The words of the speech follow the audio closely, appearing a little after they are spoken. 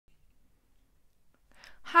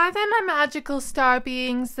Hi there, my magical star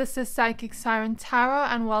beings. This is Psychic Siren Tarot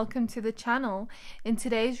and welcome to the channel. In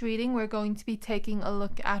today's reading, we're going to be taking a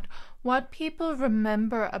look at what people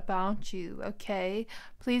remember about you, okay?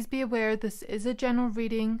 Please be aware this is a general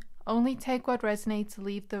reading. Only take what resonates,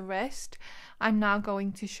 leave the rest. I'm now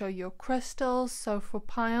going to show you crystals. So for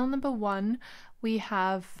pile number 1, we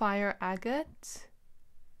have Fire Agate.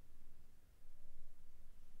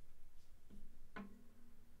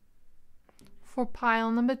 For pile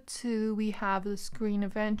number 2, we have this green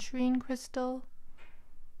Aventurine crystal.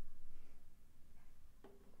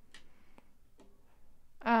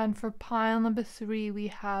 And for pile number 3, we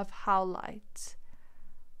have Howlite.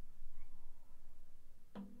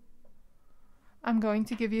 I'm going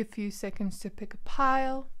to give you a few seconds to pick a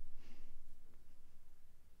pile.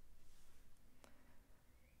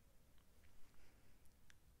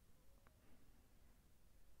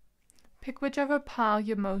 Pick whichever pile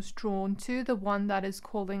you're most drawn to, the one that is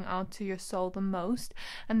calling out to your soul the most,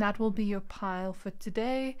 and that will be your pile for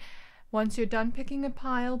today. Once you're done picking a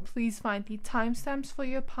pile, please find the timestamps for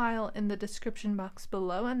your pile in the description box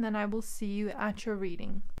below, and then I will see you at your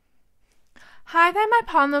reading. Hi there, my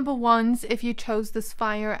pile number 1s. If you chose this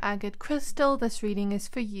Fire Agate crystal, this reading is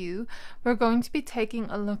for you. We're going to be taking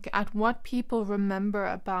a look at what people remember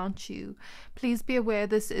about you. Please be aware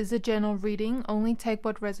this is a general reading. Only take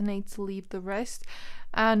what resonates, leave the rest.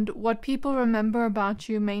 And what people remember about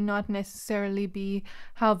you may not necessarily be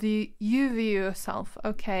how you view yourself,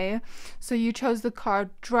 okay? So you chose the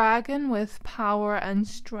card Dragon with power and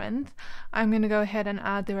strength. I'm going to go ahead and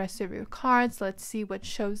add the rest of your cards. Let's see what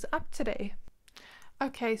shows up today.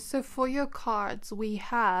 Okay, so for your cards, we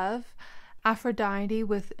have Aphrodite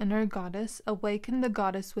with Inner Goddess. Awaken the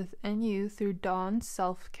goddess within you through dawn,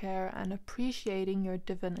 self-care, and appreciating your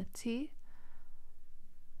divinity.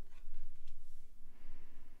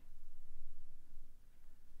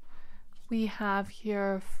 We have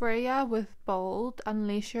here Freya with Bold.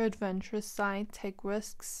 Unleash your adventurous side, take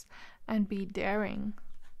risks, and be daring.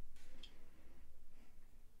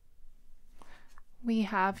 We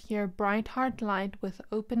have here Bright Heart Light with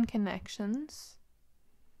Open Connections.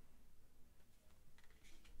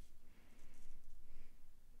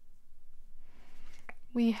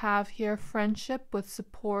 We have here Friendship with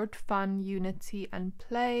Support, Fun, Unity, and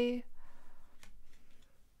Play.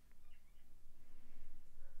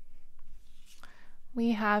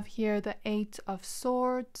 We have here the 8 of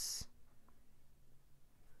Swords.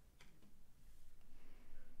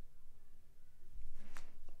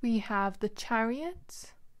 We have the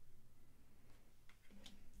Chariot.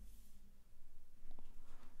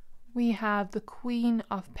 We have the Queen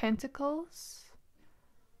of Pentacles.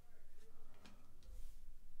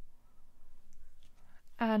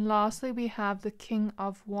 And lastly, we have the King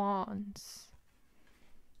of Wands.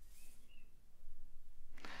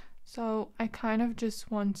 So I kind of just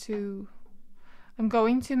I'm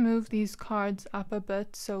going to move these cards up a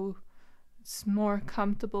bit so it's more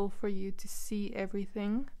comfortable for you to see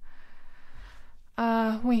everything.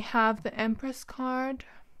 We have the Empress card.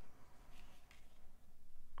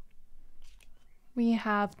 We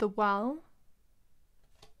have the Well.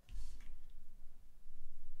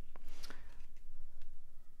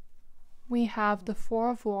 We have the 4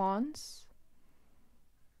 of Wands.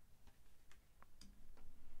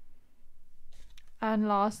 And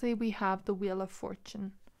lastly, we have the Wheel of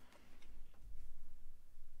Fortune.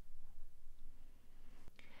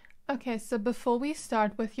 Okay, so before we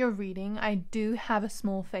start with your reading, I do have a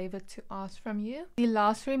small favor to ask from you. The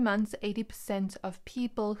last 3 months, 80% of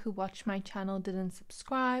people who watch my channel didn't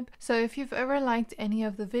subscribe. So if you've ever liked any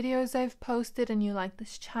of the videos I've posted and you like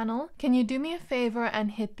this channel, can you do me a favor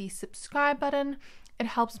and hit the subscribe button? It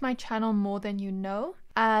helps my channel more than you know.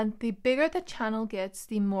 And the bigger the channel gets,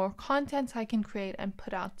 the more content I can create and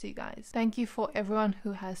put out to you guys. Thank you for everyone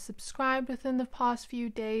who has subscribed within the past few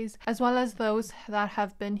days, as well as those that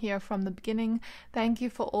have been here from the beginning. Thank you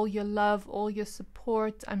for all your love, all your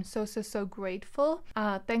support. I'm so grateful.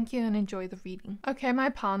 Thank you and enjoy the reading. Okay, my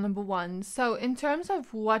pile number 1. So in terms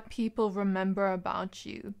of what people remember about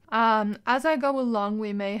you, as I go along,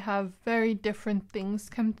 we may have very different things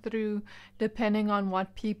come through depending on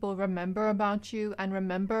what people remember about you. And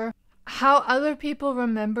remember, how other people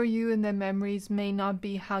remember you in their memories may not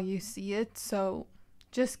be how you see it, so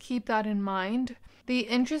just keep that in mind. The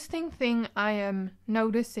interesting thing I am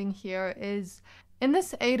noticing here is in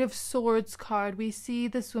this 8 of Swords card, we see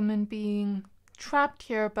this woman being trapped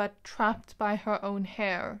here, but trapped by her own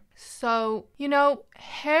hair. So, you know,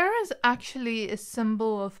 hair is actually a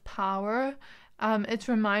symbol of power. It's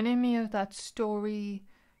reminding me of that story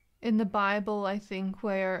in the Bible, I think,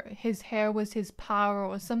 where his hair was his power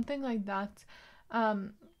or something like that.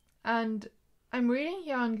 And I'm reading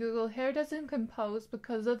here on Google, hair doesn't compose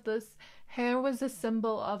because of this. Hair was a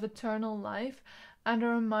symbol of eternal life and a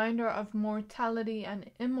reminder of mortality and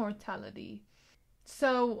immortality.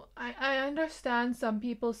 So I understand some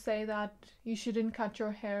people say that you shouldn't cut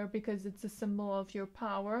your hair because it's a symbol of your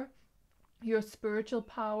power, your spiritual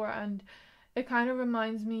power, and it kind of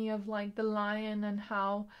reminds me of like the lion and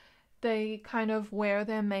how they kind of wear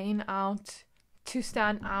their mane out to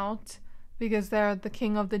stand out because they're the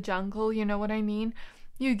king of the jungle, you know what I mean?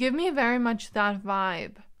 You give me very much that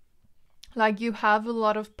vibe. Like you have a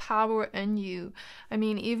lot of power in you. I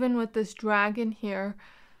mean, even with this dragon here,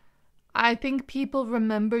 I think people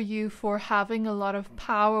remember you for having a lot of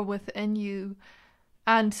power within you.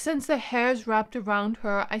 And since the hair's wrapped around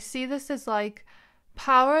her, I see this as like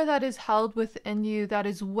power that is held within you, that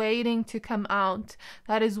is waiting to come out,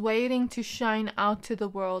 that is waiting to shine out to the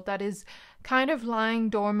world, that is kind of lying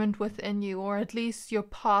dormant within you, or at least your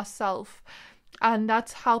past self. And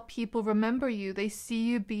that's how people remember you. They see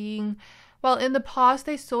you being, well, in the past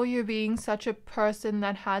they saw you being such a person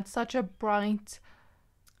that had such a bright,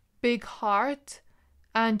 big heart,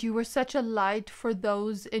 and you were such a light for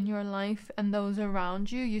those in your life and those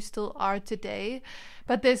around you. You still are today.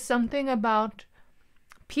 But there's something about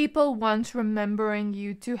people once remembering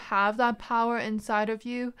you to have that power inside of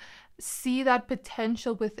you, see that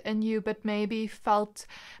potential within you, but maybe you felt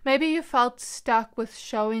stuck with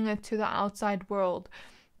showing it to the outside world.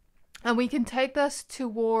 And we can take this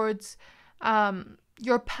towards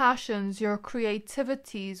your passions, your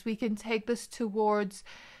creativities. We can take this towards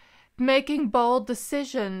making bold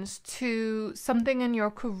decisions to something in your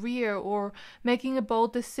career, or making a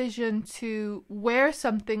bold decision to wear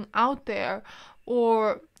something out there,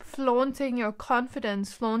 or flaunting your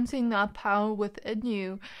confidence, flaunting that power within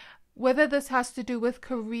you. Whether this has to do with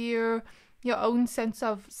career, your own sense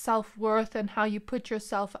of self-worth and how you put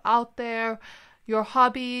yourself out there, your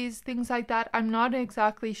hobbies, things like that. I'm not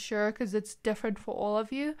exactly sure because it's different for all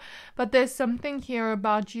of you. But there's something here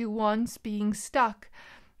about you once being stuck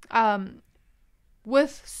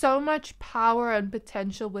with so much power and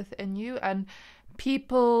potential within you, and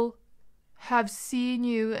people have seen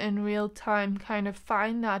you in real time kind of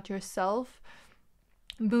find that yourself,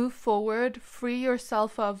 move forward, free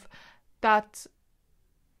yourself of that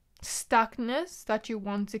stuckness that you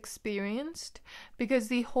once experienced, because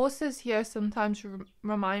the horses here sometimes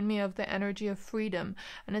remind me of the energy of freedom,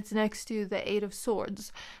 and it's next to the Eight of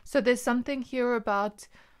Swords. So there's something here about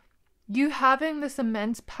you having this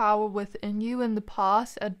immense power within you in the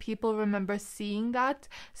past, and people remember seeing that,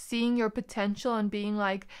 seeing your potential and being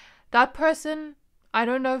like, that person, I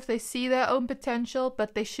don't know if they see their own potential,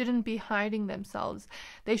 but they shouldn't be hiding themselves.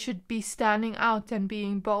 They should be standing out and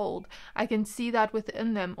being bold. I can see that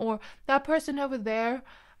within them. Or that person over there,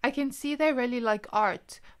 I can see they really like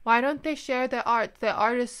art. Why don't they share their art? Their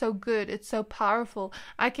art is so good. It's so powerful.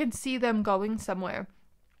 I can see them going somewhere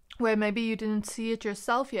where maybe you didn't see it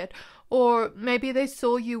yourself yet. Or maybe they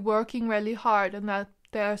saw you working really hard, and that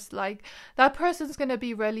there's like, that person's going to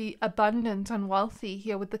be really abundant and wealthy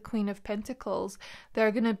here with the Queen of Pentacles.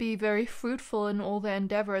 They're going to be very fruitful in all their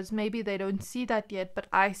endeavors. Maybe they don't see that yet, but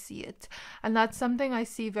I see it. And that's something I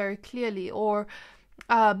see very clearly. Or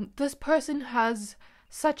this person has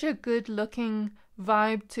such a good looking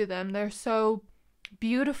vibe to them. They're so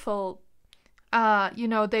beautiful. You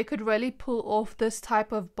know, they could really pull off this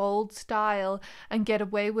type of bold style and get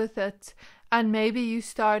away with it. And maybe you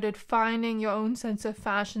started finding your own sense of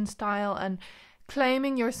fashion style and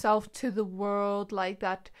claiming yourself to the world, like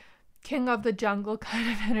that king of the jungle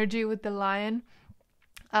kind of energy with the lion.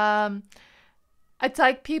 It's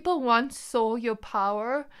like people once saw your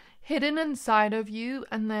power hidden inside of you,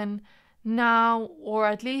 and then now, or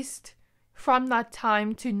at least from that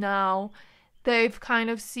time to now, they've kind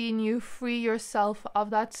of seen you free yourself of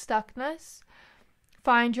that stuckness,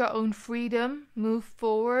 find your own freedom, move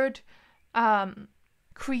forward,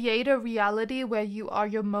 create a reality where you are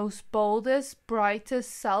your most boldest, brightest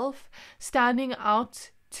self, standing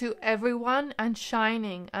out to everyone and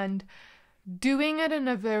shining and doing it in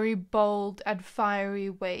a very bold and fiery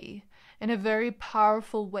way, in a very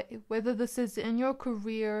powerful way, whether this is in your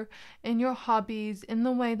career, in your hobbies, in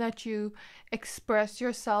the way that you express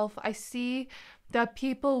yourself. I see that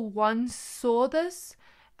people once saw this,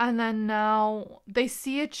 and then now they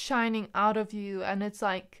see it shining out of you, and it's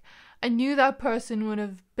like, I knew that person would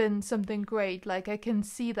have been something great. Like, I can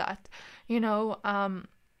see that, you know,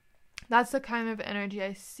 That's the kind of energy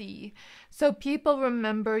I see. So people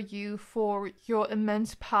remember you for your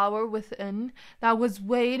immense power within that was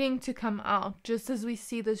waiting to come out. Just as we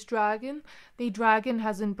see this dragon, the dragon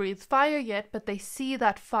hasn't breathed fire yet, but they see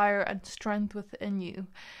that fire and strength within you.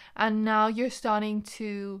 And now you're starting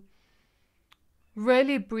to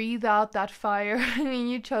really breathe out that fire. I mean,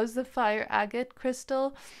 you chose the fire agate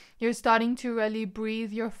crystal. You're starting to really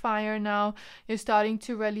breathe your fire now. You're starting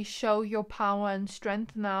to really show your power and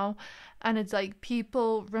strength now. And it's like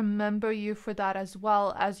people remember you for that as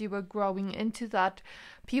well as you were growing into that.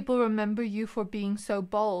 People remember you for being so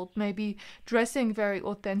bold, maybe dressing very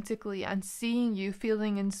authentically and seeing you,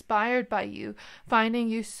 feeling inspired by you, finding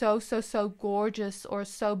you so gorgeous or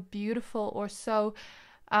so beautiful or so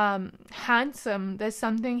handsome. There's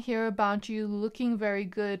something here about you looking very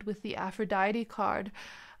good with the Aphrodite card,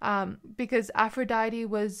 because Aphrodite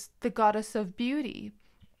was the goddess of beauty.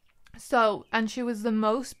 So, and she was the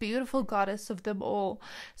most beautiful goddess of them all.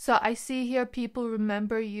 So I see here people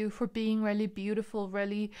remember you for being really beautiful,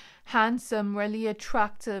 really handsome, really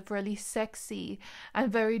attractive, really sexy, and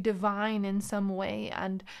very divine in some way.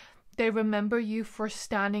 And they remember you for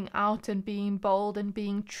standing out and being bold and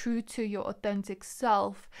being true to your authentic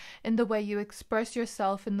self in the way you express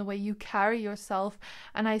yourself, in the way you carry yourself.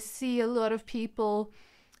 And I see a lot of people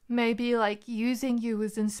maybe like using you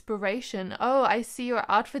as inspiration. Oh, I see your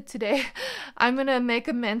outfit today. I'm gonna make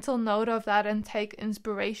a mental note of that and take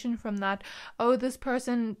inspiration from that. Oh, this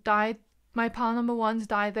person dyed, my pal number ones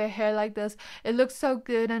dyed their hair like this. It looks so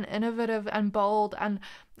good and innovative and bold, and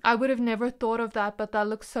I would have never thought of that, but that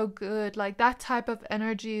looks so good. Like that type of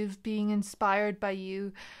energy of being inspired by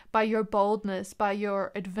you, by your boldness, by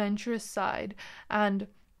your adventurous side. And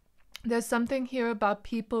there's something here about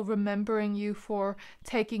people remembering you for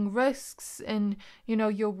taking risks in, you know,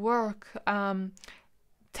 your work,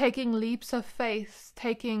 taking leaps of faith,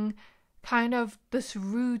 taking kind of this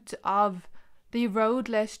route of the road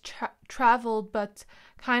less traveled, but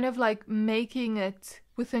kind of like making it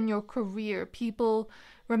within your career. People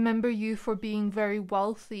remember you for being very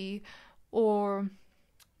wealthy, or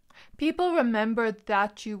people remember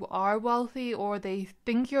that you are wealthy, or they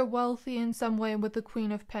think you're wealthy in some way with the Queen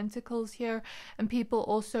of Pentacles here. And people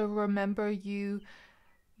also remember you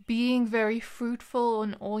being very fruitful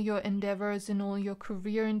in all your endeavors, in all your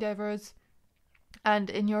career endeavors, and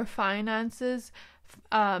in your finances.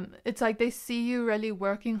 It's like they see you really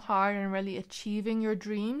working hard and really achieving your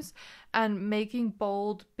dreams and making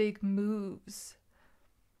bold, big moves.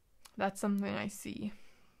 That's something I see.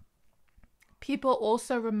 People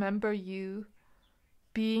also remember you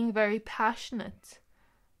being very passionate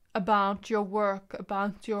about your work,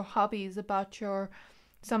 about your hobbies, about your...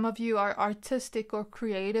 Some of you are artistic or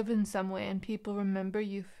creative in some way, and people remember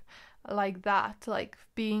you like that, like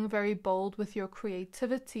being very bold with your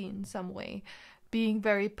creativity in some way, being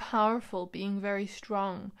very powerful, being very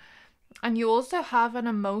strong. And you also have an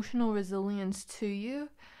emotional resilience to you,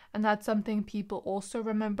 and that's something people also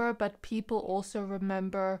remember. But people also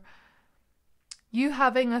remember you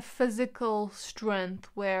having a physical strength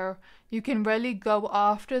where you can really go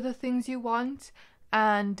after the things you want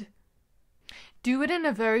and do it in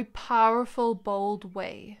a very powerful, bold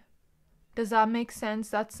way. Does that make sense?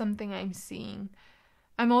 That's something I'm seeing.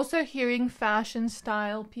 I'm also hearing fashion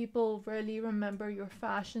style. People really remember your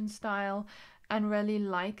fashion style and really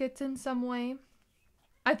like it in some way.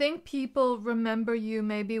 I think people remember you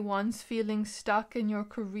maybe once feeling stuck in your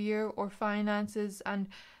career or finances, and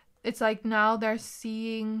it's like now they're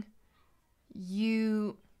seeing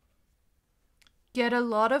you get a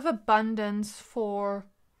lot of abundance for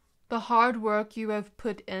the hard work you have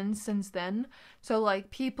put in since then. So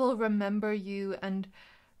like people remember you and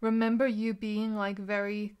remember you being like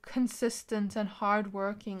very consistent and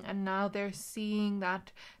hardworking, and now they're seeing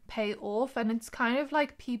that pay off. And it's kind of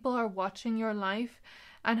like people are watching your life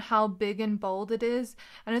and how big and bold it is,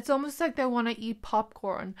 and it's almost like they want to eat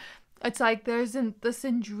popcorn. It's like there's this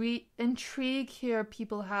intrigue here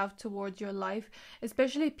people have towards your life,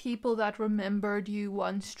 especially people that remembered you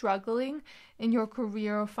once struggling in your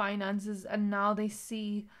career or finances, and now they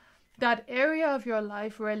see that area of your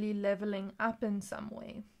life really leveling up in some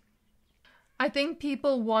way. I think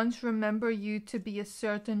people once remember you to be a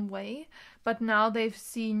certain way, but now they've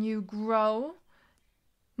seen you grow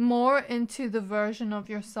more into the version of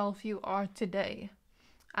yourself you are today.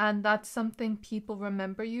 And that's something people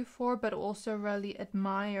remember you for, but also really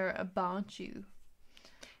admire about you.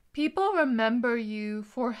 People remember you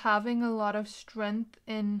for having a lot of strength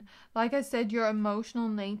in, like I said, your emotional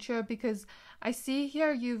nature, because I see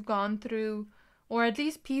here you've gone through, or at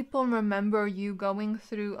least people remember you going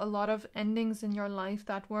through a lot of endings in your life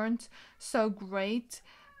that weren't so great.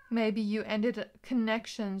 maybe you ended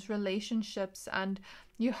connections, relationships, and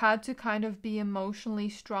you had to kind of be emotionally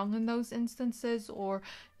strong in those instances, or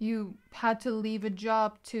you had to leave a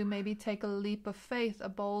job to maybe take a leap of faith, a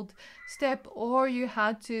bold step, or you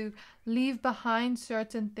had to leave behind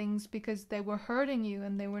certain things because they were hurting you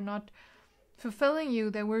and they were not fulfilling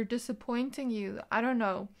you, they were disappointing you. I don't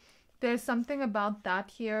know. There's something about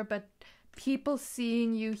that here, but people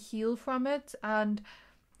seeing you heal from it, and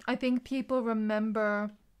I think people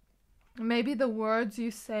remember maybe the words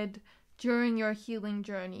you said during your healing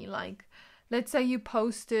journey. Like, let's say you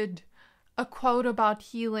posted a quote about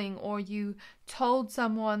healing, or you told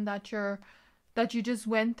someone that you just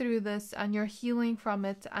went through this and you're healing from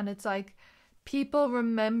it, and it's like people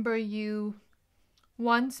remember you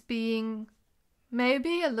once being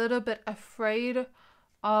maybe a little bit afraid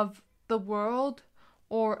of the world,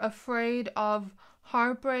 or afraid of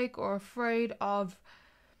heartbreak, or afraid of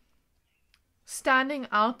standing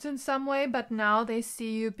out in some way, but now they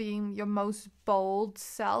see you being your most bold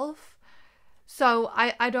self. So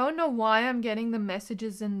I don't know why I'm getting the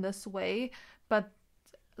messages in this way, but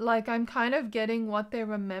like I'm kind of getting what they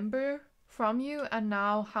remember from you and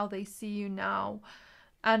now how they see you now.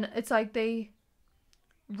 And it's like they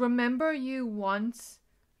remember you once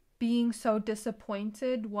being so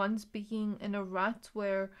disappointed, once being in a rut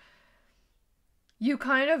where you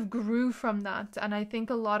kind of grew from that. And I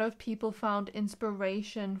think a lot of people found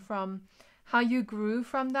inspiration from how you grew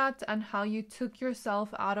from that and how you took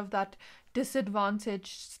yourself out of that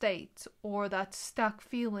disadvantaged state, or that stuck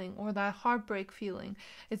feeling, or that heartbreak feeling.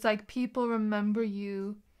 It's like people remember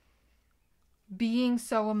you being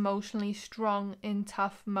so emotionally strong in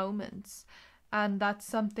tough moments. And that's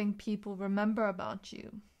something people remember about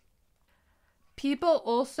you. People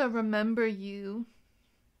also remember you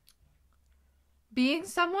being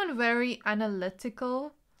someone very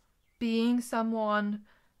analytical, being someone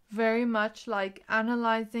very much like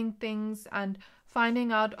analyzing things and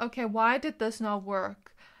finding out, okay, why did this not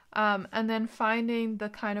work? And then finding the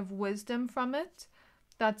kind of wisdom from it.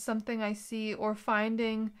 That's something I see. Or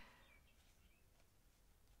finding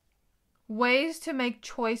ways to make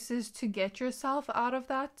choices to get yourself out of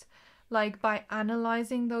that. Like by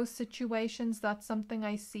analyzing those situations, that's something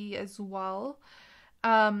I see as well.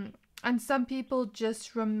 And some people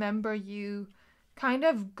just remember you kind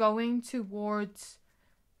of going towards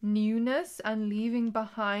newness and leaving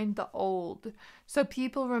behind the old. So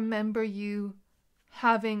people remember you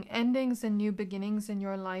having endings and new beginnings in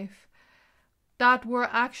your life that were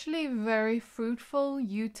actually very fruitful,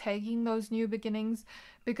 you taking those new beginnings,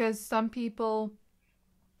 because some people,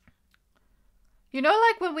 you know,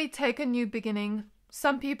 like when we take a new beginning,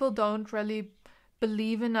 some people don't really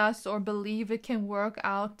believe in us or believe it can work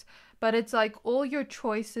out, but it's like all your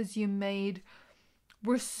choices you made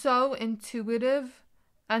were so intuitive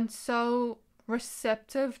and so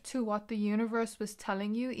receptive to what the universe was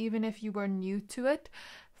telling you, even if you were new to it.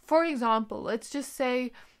 For example, let's just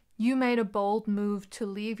say you made a bold move to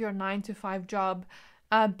leave your 9-to-5 job,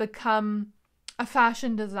 become a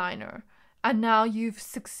fashion designer, and now you've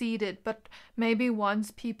succeeded. But maybe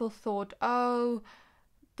once people thought, oh,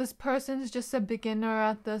 this person's just a beginner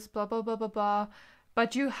at this, blah, blah, blah, blah, blah.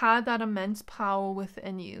 But you had that immense power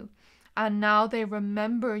within you. And now they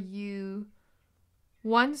remember you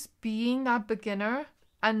once being that beginner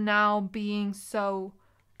and now being so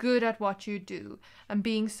good at what you do and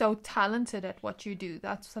being so talented at what you do.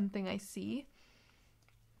 That's something I see.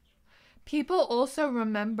 People also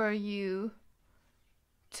remember you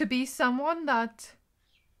to be someone that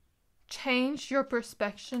changed your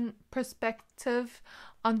perspective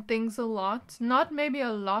on things a lot. Not maybe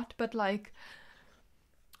a lot, but like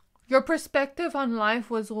your perspective on life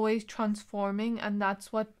was always transforming, and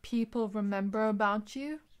that's what people remember about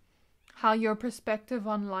you. How your perspective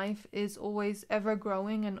on life is always ever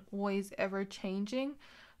growing and always ever changing.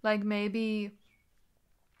 Like maybe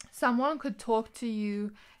someone could talk to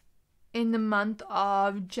you in the month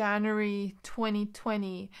of January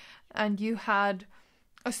 2020 and you had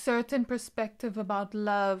a certain perspective about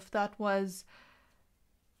love that was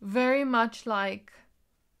very much like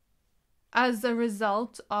as a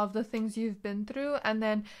result of the things you've been through, and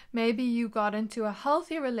then maybe you got into a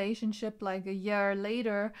healthy relationship like a year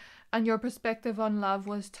later and your perspective on love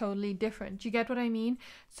was totally different. You get what I mean?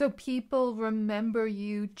 So people remember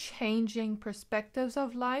you changing perspectives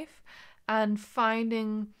of life and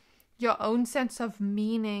finding your own sense of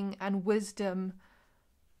meaning and wisdom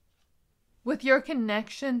with your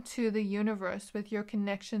connection to the universe, with your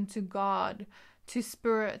connection to God, to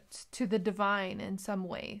spirit, to the divine in some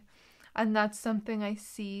way. And that's something I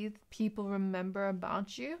see people remember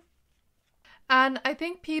about you. And I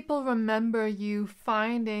think people remember you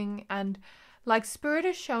finding, and like Spirit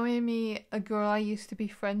is showing me a girl I used to be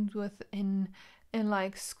friends with in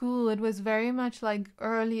like school. It was very much like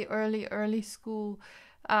early school,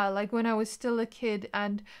 like when I was still a kid,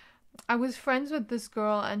 and I was friends with this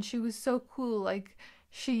girl, and she was so cool. Like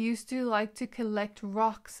she used to like to collect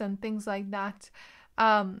rocks and things like that,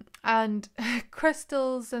 and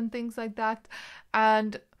crystals and things like that.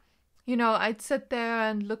 And you know, I'd sit there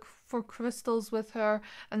and look for crystals with her,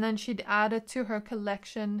 and then she'd add it to her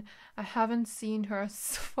collection. I haven't seen her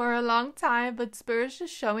for a long time, but Spirit's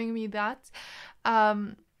just showing me that.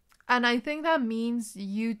 And I think that means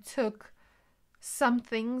you took some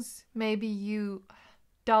things maybe you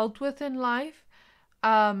dealt with in life.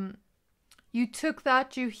 You took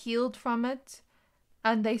that, you healed from it,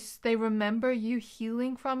 and they remember you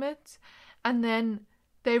healing from it, and then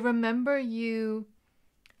they remember you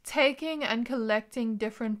taking and collecting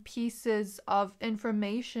different pieces of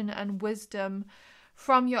information and wisdom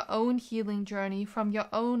from your own healing journey, from your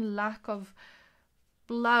own lack of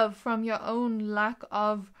love, from your own lack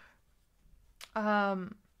of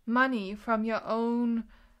money, from your own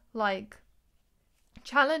like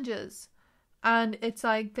challenges. And it's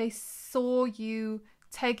like they saw you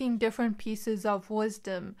taking different pieces of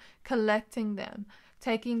wisdom, collecting them,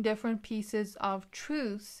 taking different pieces of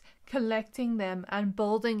truths, collecting them, and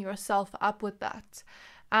building yourself up with that.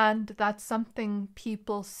 And that's something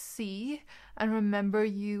people see and remember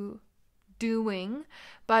you doing,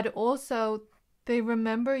 but also they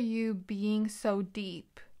remember you being so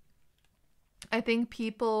deep. I think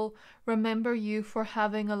people remember you for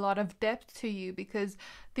having a lot of depth to you, because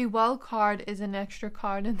the Well card is an extra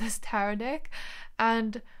card in this tarot deck,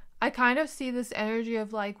 and I kind of see this energy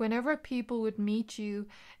of like whenever people would meet you,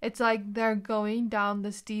 it's like they're going down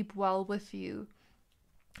this deep well with you.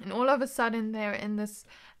 And all of a sudden they're in this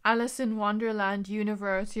Alice in Wonderland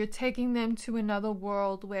universe. You're taking them to another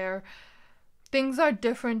world where things are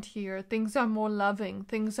different here. Things are more loving.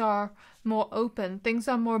 Things are more open. Things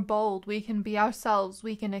are more bold. We can be ourselves.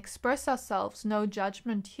 We can express ourselves. No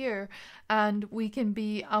judgment here. And we can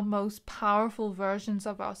be our most powerful versions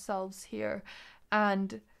of ourselves here.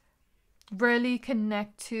 And really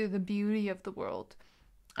connect to the beauty of the world.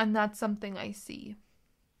 And that's something I see.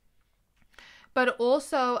 But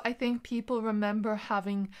also, I think people remember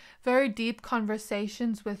having very deep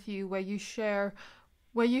conversations with you where you shared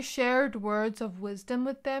words of wisdom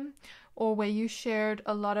with them, or where you shared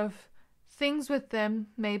a lot of things with them,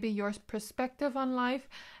 maybe your perspective on life,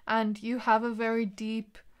 and you have a very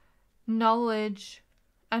deep knowledge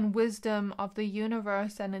and wisdom of the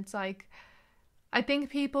universe. And it's like, I think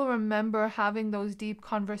people remember having those deep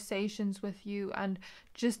conversations with you and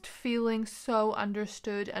just feeling so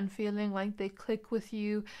understood and feeling like they click with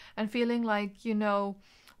you and feeling like, you know,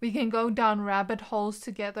 we can go down rabbit holes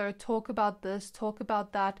together, talk about this, talk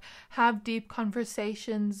about that, have deep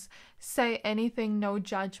conversations, say anything, no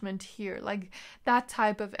judgment here, like that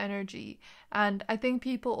type of energy. And I think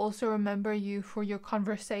people also remember you for your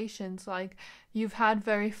conversations, like you've had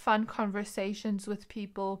very fun conversations with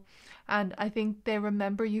people, and I think they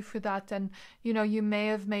remember you for that. And you know, you may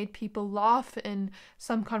have made people laugh in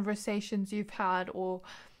some conversations you've had, or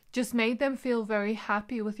just made them feel very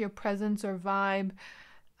happy with your presence or vibe.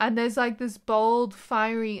 And there's like this bold,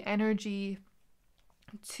 fiery energy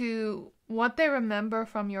to what they remember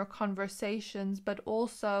from your conversations. But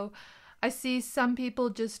also, I see some people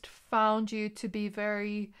just found you to be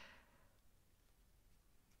very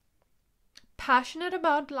passionate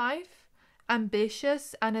about life,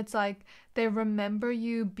 ambitious, and it's like they remember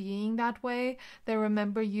you being that way. They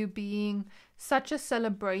remember you being such a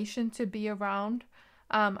celebration to be around.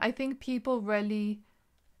 I think people really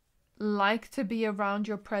like to be around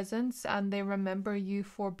your presence, and they remember you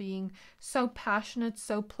for being so passionate,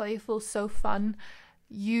 so playful, so fun.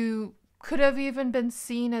 You could have even been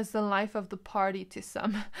seen as the life of the party to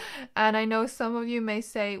some. And I know some of you may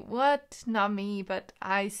say, what? Not me, but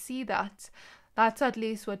I see that. That's at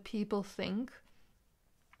least what people think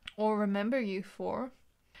or remember you for.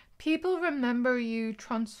 People remember you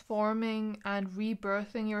transforming and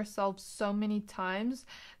rebirthing yourself so many times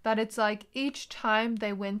that it's like each time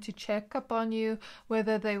they went to check up on you,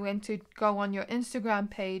 whether they went to go on your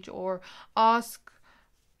Instagram page or ask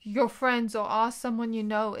your friends or ask someone you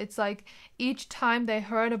know, it's like each time they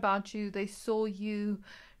heard about you, they saw you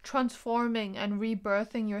transforming and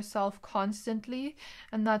rebirthing yourself constantly.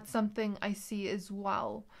 And that's something I see as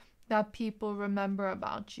well, that people remember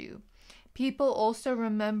about you. People also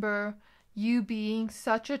remember you being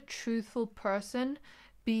such a truthful person,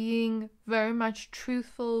 being very much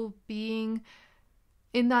truthful, being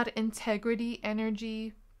in that integrity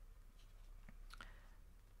energy.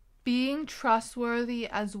 being trustworthy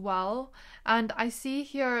as well. And I see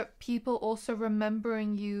here people also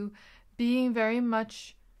remembering you being very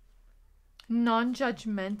much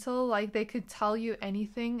non-judgmental, like they could tell you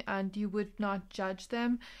anything and you would not judge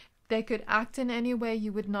them. They could act in any way,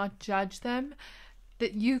 you would not judge them.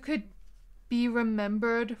 That you could be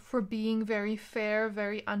remembered for being very fair,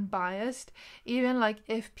 very unbiased, even like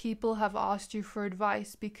if people have asked you for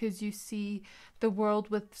advice, because you see the world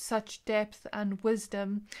with such depth and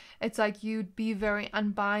wisdom. It's like you'd be very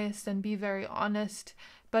unbiased and be very honest,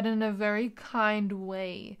 but in a very kind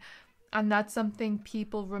way. And that's something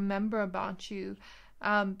people remember about you,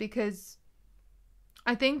 because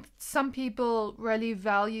I think some people really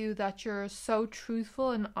value that you're so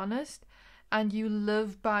truthful and honest, and you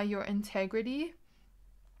live by your integrity,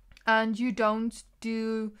 and you don't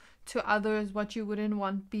do to others what you wouldn't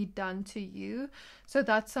want be done to you. So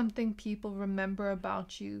that's something people remember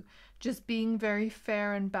about you, just being very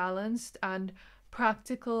fair and balanced and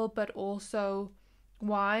practical, but also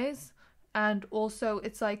wise. And also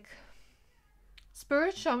it's like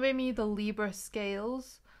Spirit showing me the Libra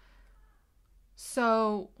scales.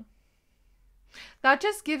 So that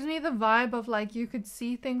just gives me the vibe of like you could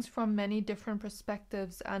see things from many different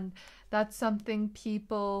perspectives, and that's something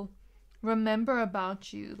people remember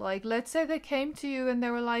about you. Like, let's say they came to you and they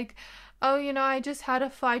were like, oh, you know, I just had a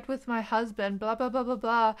fight with my husband, blah, blah, blah, blah,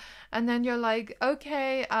 blah. And then you're like,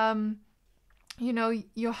 okay, you know,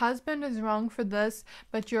 your husband is wrong for this,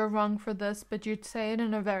 but you're wrong for this, but you'd say it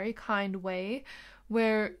in a very kind way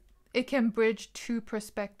where it can bridge two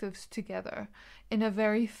perspectives together in a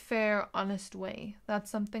very fair, honest way.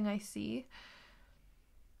 That's something I see.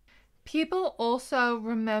 People also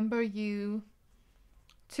remember you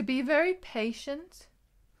to be very patient,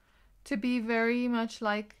 to be very much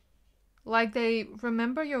like they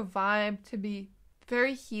remember your vibe to be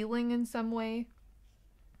very healing in some way.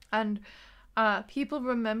 And people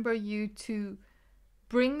remember you to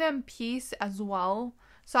bring them peace as well.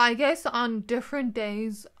 So I guess on different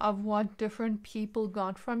days of what different people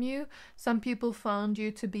got from you, some people found you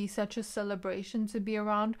to be such a celebration to be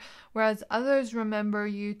around, whereas others remember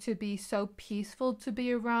you to be so peaceful to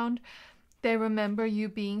be around. They remember you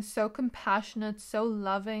being so compassionate, so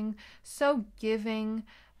loving, so giving,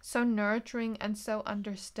 so nurturing, and so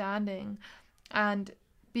understanding, and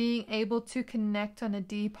being able to connect on a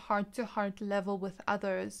deep heart-to-heart level with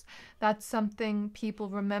others. That's something people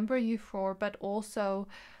remember you for, but also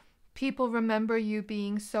people remember you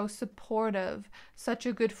being so supportive, such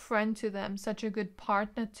a good friend to them, such a good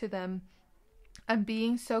partner to them, and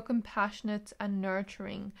being so compassionate and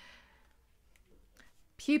nurturing.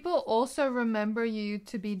 People also remember you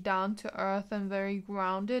to be down to earth and very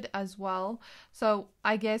grounded as well. So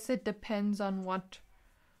I guess it depends on what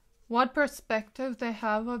perspective they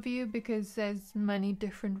have of you, because there's many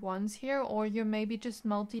different ones here, or you're maybe just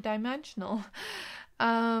multidimensional.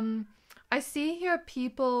 I see here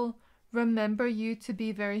people remember you to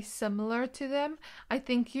be very similar to them. I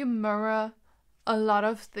think you mirror a lot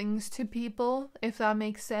of things to people, if that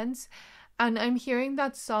makes sense. And I'm hearing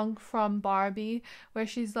that song from Barbie where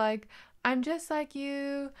she's like, I'm just like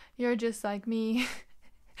you, you're just like me.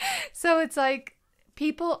 So it's like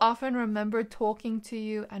people often remember talking to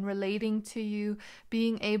you and relating to you,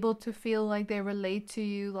 being able to feel like they relate to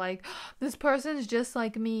you, like, this person's just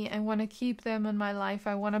like me, I want to keep them in my life,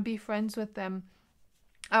 I want to be friends with them,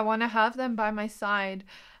 I want to have them by my side.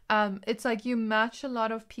 It's like you match a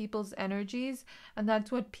lot of people's energies, and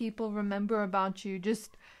that's what people remember about you,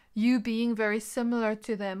 just you being very similar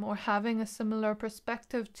to them, or having a similar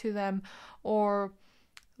perspective to them, or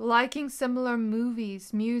liking similar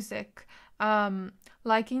movies, music,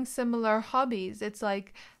 liking similar hobbies. It's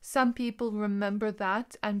like some people remember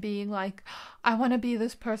that and being like, I want to be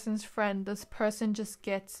this person's friend, this person just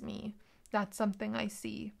gets me. That's something I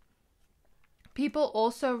see. People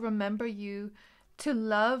also remember you to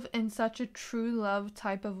love in such a true love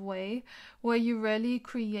type of way, where you really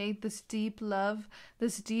create this deep love,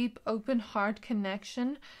 this deep open heart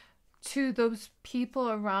connection to those people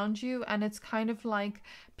around you. And it's kind of like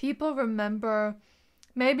people remember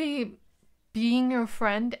maybe being your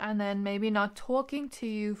friend and then maybe not talking to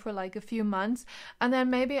you for like a few months, and then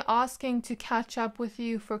maybe asking to catch up with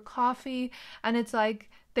you for coffee, and it's like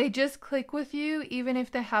they just click with you even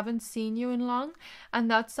if they haven't seen you in long.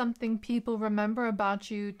 And that's something people remember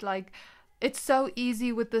about you, like it's so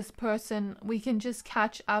easy with this person, we can just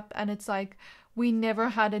catch up, and it's like we never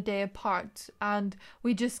had a day apart and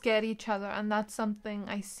we just get each other. And that's something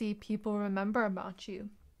I see people remember about you.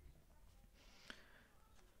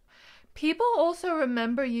 People also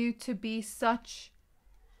remember you to be such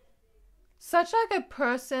like a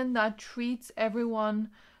person that treats everyone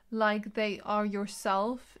like they are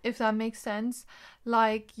yourself, if that makes sense.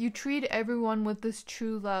 Like, you treat everyone with this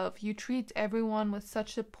true love. You treat everyone with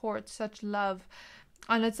such support, such love.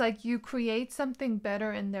 And it's like you create something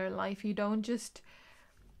better in their life. You don't just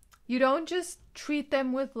treat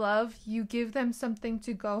them with love. You give them something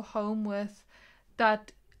to go home with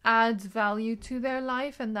that adds value to their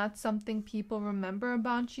life, and that's something people remember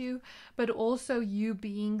about you. But also you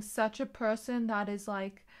being such a person that is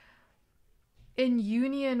like in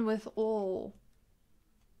union with all,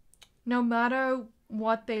 no matter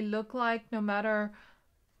what they look like, no matter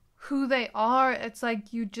who they are. It's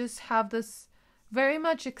like you just have this very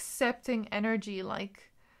much accepting energy, like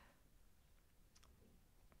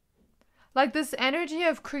this energy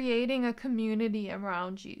of creating a community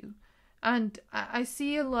around you. And I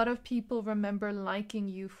see a lot of people remember liking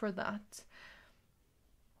you for that.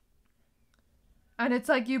 And it's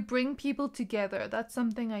like you bring people together. That's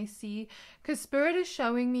something I see. Because Spirit is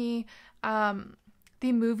showing me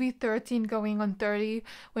the movie 13 going on 30,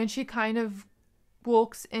 when she kind of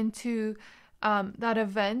walks into that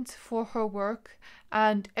event for her work,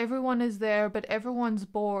 and everyone is there, but everyone's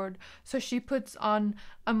bored. So she puts on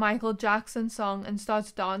a Michael Jackson song and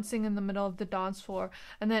starts dancing in the middle of the dance floor.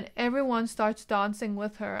 And then everyone starts dancing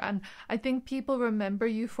with her. And I think people remember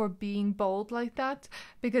you for being bold like that,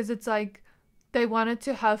 because it's like they wanted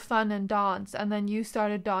to have fun and dance, and then you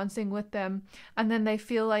started dancing with them, and then they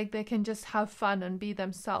feel like they can just have fun and be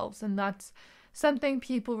themselves. And that's something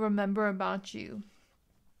people remember about you.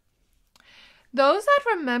 Those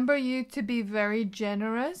that remember you to be very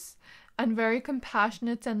generous and very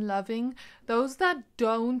compassionate and loving, those that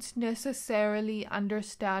don't necessarily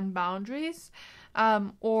understand boundaries,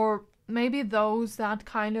 or maybe those that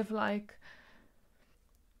kind of like,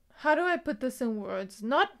 how do I put this in words?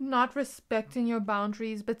 Not respecting your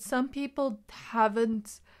boundaries, but some people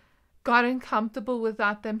haven't gotten comfortable with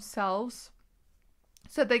that themselves.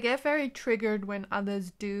 So they get very triggered when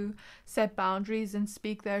others do set boundaries and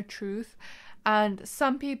speak their truth. And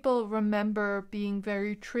some people remember being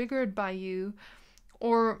very triggered by you,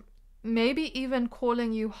 or maybe even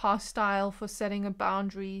calling you hostile for setting a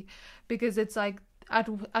boundary, because it's like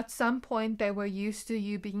at some point they were used to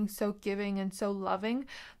you being so giving and so loving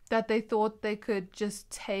that they thought they could just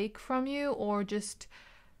take from you or just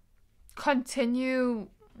continue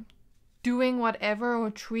doing whatever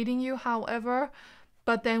or treating you however.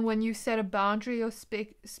 But then when you set a boundary or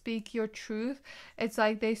speak your truth, it's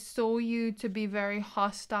like they saw you to be very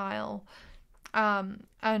hostile and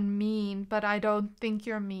mean, but I don't think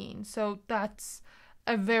you're mean. So that's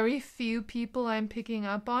a very few people I'm picking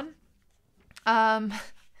up on.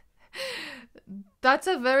 That's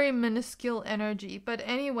a very minuscule energy. But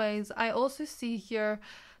anyways, I also see here,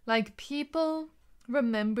 like, people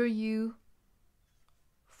remember you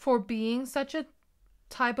for being such a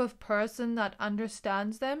type of person that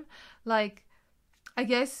understands them. Like, I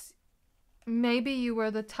guess maybe you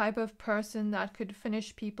were the type of person that could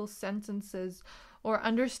finish people's sentences or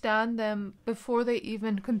understand them before they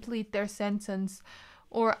even complete their sentence,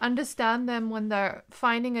 or understand them when they're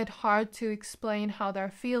finding it hard to explain how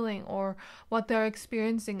they're feeling or what they're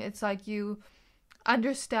experiencing. It's like you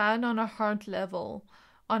understand on a heart level,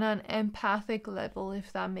 on an empathic level,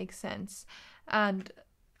 if that makes sense. And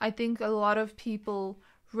I think a lot of people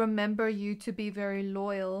remember you to be very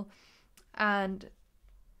loyal and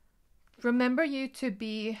remember you to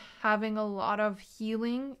be having a lot of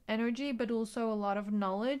healing energy, but also a lot of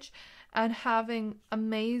knowledge and having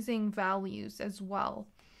amazing values as well.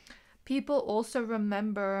 People also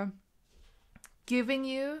remember giving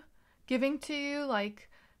to you, like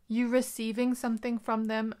you receiving something from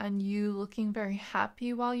them and you looking very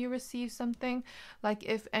happy while you receive something. Like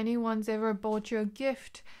if anyone's ever bought you a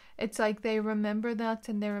gift, it's like they remember that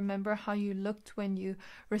and they remember how you looked when you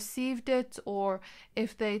received it, or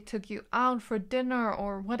if they took you out for dinner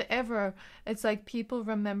or whatever. It's like people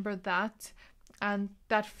remember that and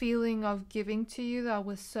that feeling of giving to you that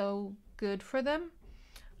was so good for them.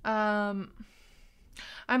 I'm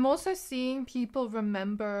also seeing people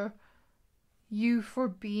remember you for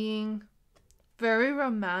being very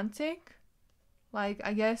romantic. Like,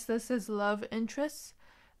 I guess this is love interests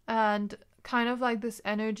and kind of like this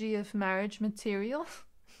energy of marriage material.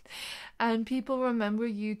 And people remember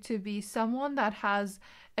you to be someone that has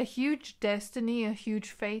a huge destiny, a huge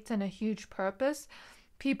fate, and a huge purpose.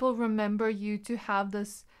 People remember you to have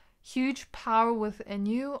this huge power within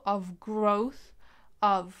you of growth,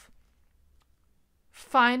 of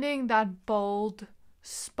finding that bold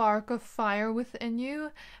spark of fire within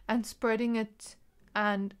you and spreading it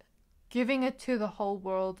and giving it to the whole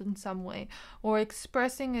world in some way, or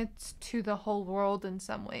expressing it to the whole world in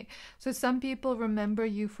some way. So some people remember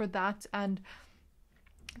you for that and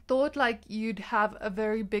thought like you'd have a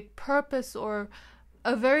very big purpose or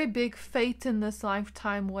a very big fate in this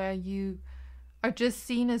lifetime, where you are just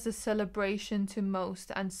seen as a celebration to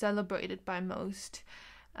most and celebrated by most.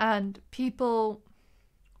 And people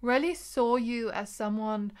really saw you as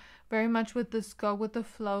someone very much with this go with the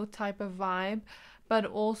flow type of vibe, but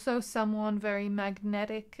also someone very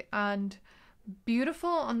magnetic and beautiful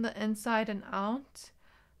on the inside and out.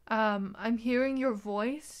 I'm hearing your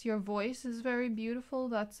voice. Your voice is very beautiful.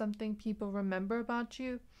 That's something people remember about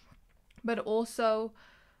you. But also,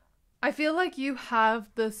 I feel like you have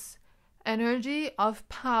this energy of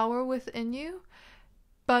power within you,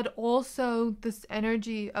 but also this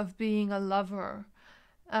energy of being a lover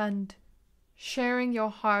and sharing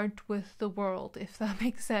your heart with the world, if that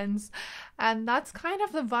makes sense. And that's kind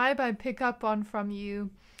of the vibe I pick up on from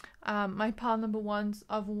you, my pile number ones,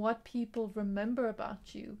 of what people remember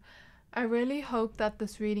about you. I really hope that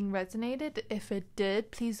this reading resonated. If it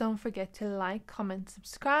did, please don't forget to like, comment,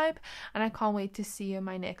 subscribe, and I can't wait to see you in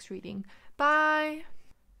my next reading. Bye!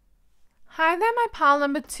 Hi there, my pile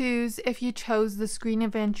number twos. If you chose the Green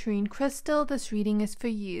Aventurine crystal, this reading is for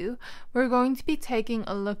you. We're going to be taking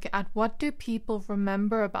a look at what do people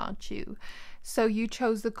remember about you. So you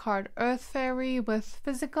chose the card Earth Fairy with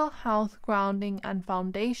physical health, grounding, and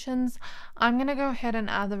foundations. I'm going to go ahead and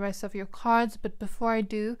add the rest of your cards, but before I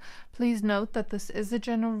do, please note that this is a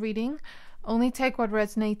general reading. Only take what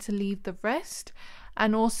resonates to leave the rest.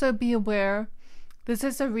 And also be aware, this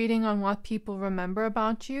is a reading on what people remember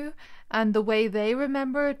about you, and the way they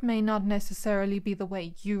remember it may not necessarily be the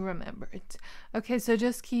way you remember it. Okay, so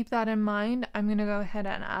just keep that in mind. I'm going to go ahead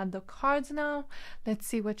and add the cards now. Let's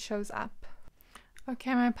see what shows up.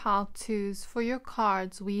 Okay, my pile twos, for your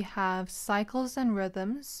cards we have cycles and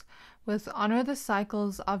rhythms with honor the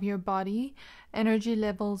cycles of your body, energy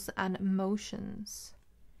levels, and emotions.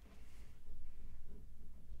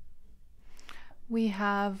 We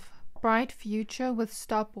have bright future with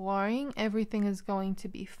stop worrying, everything is going to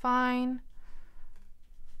be fine.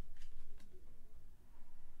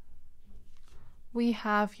 We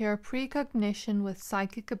have your precognition with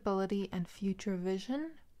psychic ability and future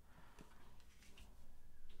vision.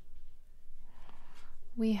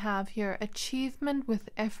 We have your achievement with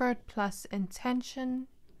effort plus intention.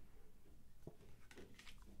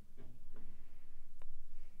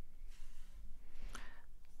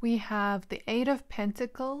 We have the Eight of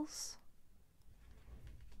Pentacles.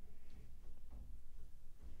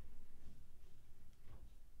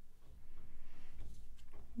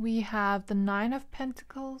 We have the Nine of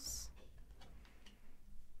Pentacles.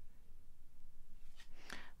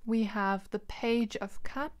 We have the Page of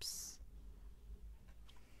Cups.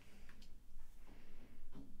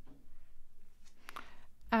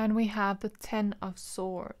 And we have the Ten of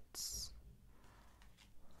Swords.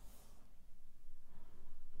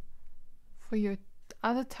 For your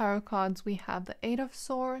other tarot cards, we have the Eight of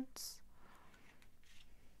Swords.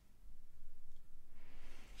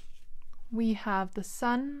 We have the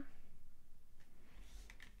Sun.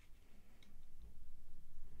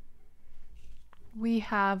 We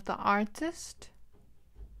have the Artist.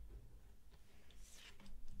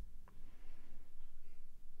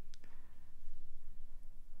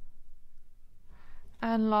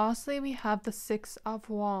 And lastly, we have the Six of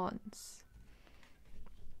Wands.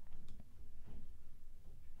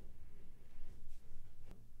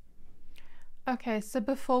 Okay, so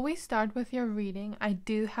before we start with your reading, I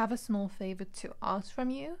do have a small favor to ask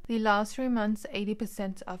from you. The last 3 months,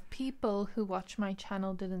 80% of people who watch my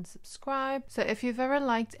channel didn't subscribe. So if you've ever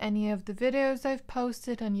liked any of the videos I've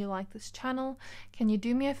posted and you like this channel, can you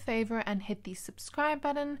do me a favor and hit the subscribe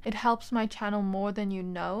button? It helps my channel more than you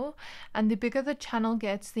know. And the bigger the channel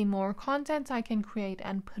gets, the more content I can create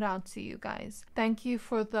and put out to you guys. Thank you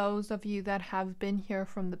for those of you that have been here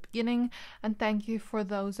from the beginning. And thank you for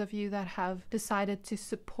those of you that have decided to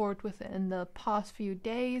support within the past few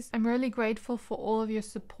days. I'm really grateful for all of your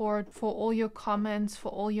support, for all your comments, for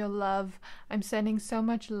all your love. I'm sending so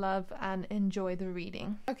much love and enjoy the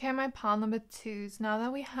reading. Okay, my pile number twos, now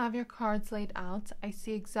that we have your cards laid out, I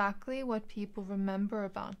see exactly what people remember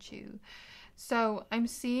about you. So I'm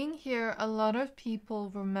seeing here a lot of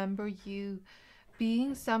people remember you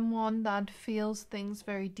being someone that feels things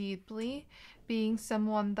very deeply, being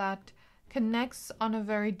someone that connects on a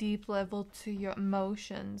very deep level to your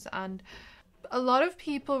emotions, and a lot of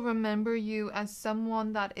people remember you as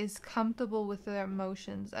someone that is comfortable with their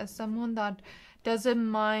emotions, as someone that doesn't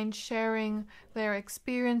mind sharing their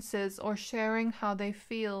experiences or sharing how they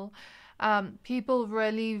feel. People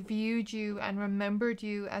really viewed you and remembered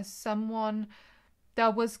you as someone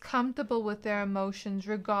that was comfortable with their emotions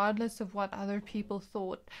regardless of what other people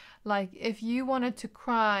thought. Like if you wanted to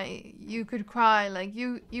cry, you could cry. Like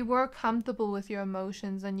you were comfortable with your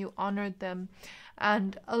emotions and you honored them.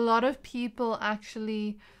 And a lot of people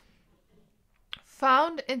actually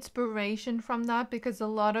found inspiration from that, because a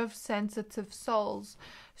lot of sensitive souls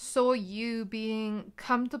saw you being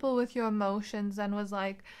comfortable with your emotions and was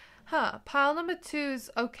like, pile number 2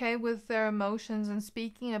 is okay with their emotions and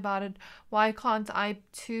speaking about it. Why can't I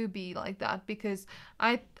too be like that? Because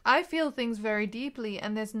I feel things very deeply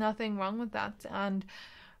and there's nothing wrong with that. And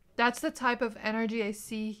that's the type of energy I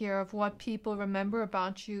see here of what people remember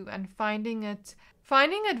about you, and finding it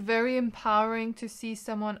very empowering to see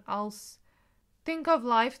someone else think of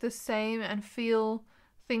life the same and feel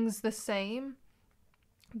things the same.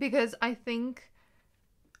 Because I think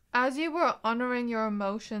as you were honoring your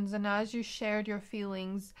emotions and as you shared your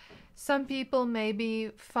feelings, some people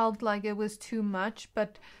maybe felt like it was too much,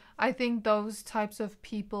 but I think those types of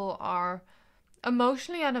people are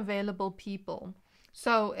emotionally unavailable people.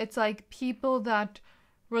 So it's like people that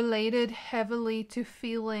related heavily to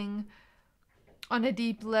feeling on a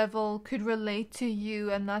deep level could relate to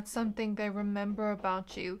you, and that's something they remember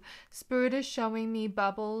about you. Spirit is showing me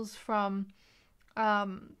Bubbles from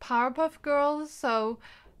Powerpuff Girls, so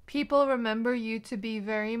people remember you to be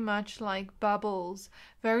very much like Bubbles,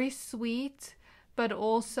 very sweet, but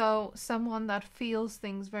also someone that feels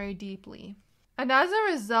things very deeply. And as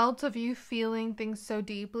a result of you feeling things so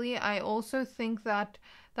deeply, I also think that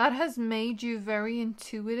that has made you very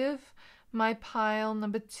intuitive, my pile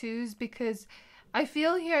number 2s, because I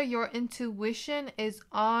feel here your intuition is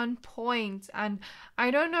on point, and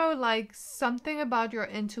I don't know, like something about your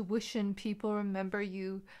intuition people remember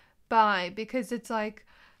you by, because it's like,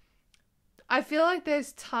 I feel like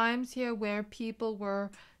there's times here where people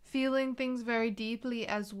were feeling things very deeply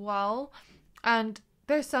as well, and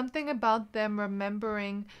there's something about them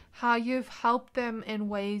remembering how you've helped them in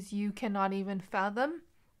ways you cannot even fathom.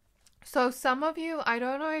 So some of you, I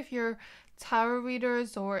don't know if you're tarot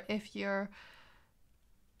readers or if you're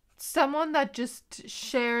someone that just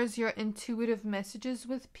shares your intuitive messages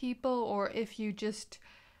with people, or if you just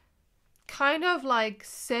kind of like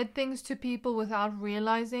said things to people without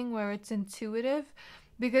realizing where it's intuitive.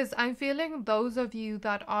 Because I'm feeling those of you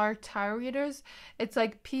that are tarot readers, it's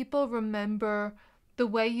like people remember the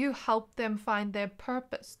way you help them find their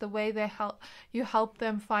purpose, the way you help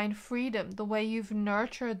them find freedom, the way you've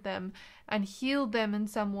nurtured them and healed them in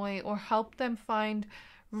some way, or helped them find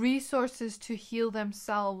resources to heal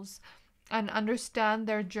themselves and understand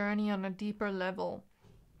their journey on a deeper level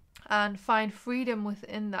and find freedom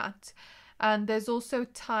within that. And there's also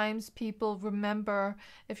times people remember,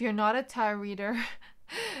 if you're not a tarot reader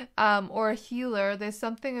or a healer, there's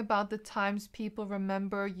something about the times people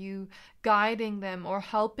remember you guiding them or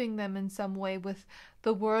helping them in some way with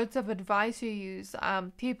the words of advice you use.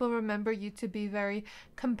 People remember you to be very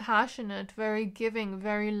compassionate, very giving,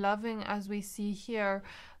 very loving, as we see here.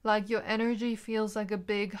 Like your energy feels like a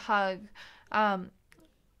big hug.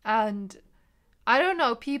 And I don't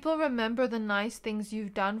know, people remember the nice things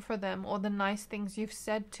you've done for them, or the nice things you've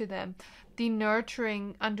said to them, the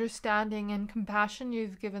nurturing, understanding, and compassion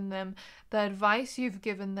you've given them, the advice you've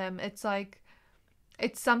given them. It's like,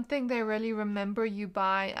 it's something they really remember you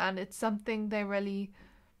by, and it's something they really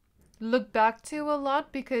look back to a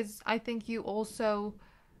lot, because I think you also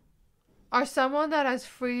are someone that has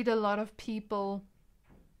freed a lot of people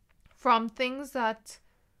from things that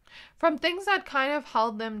kind of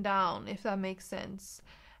held them down, if that makes sense.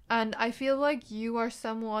 And I feel like you are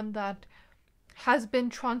someone that has been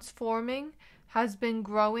transforming, has been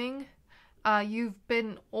growing. You've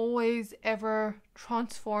been always ever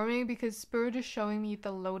transforming, because Spirit is showing me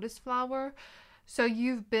the lotus flower. So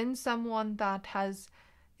you've been someone that has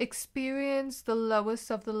experienced the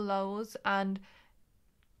lowest of the lows and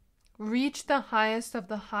reached the highest of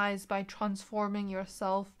the highs by transforming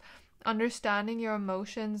yourself, understanding your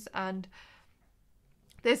emotions. And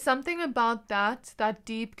there's something about that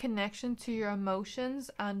deep connection to your emotions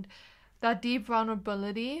and that deep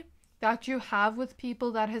vulnerability that you have with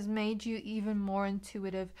people that has made you even more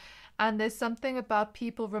intuitive. And there's something about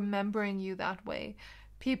people remembering you that way,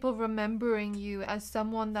 people remembering you as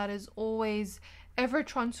someone that is always ever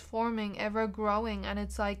transforming, ever growing. And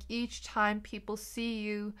it's like each time people see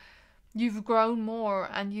you, you've grown more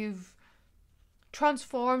and you've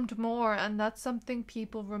transformed more, and that's something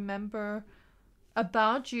people remember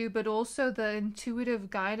about you. But also the intuitive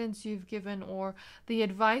guidance you've given, or the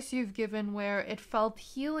advice you've given where it felt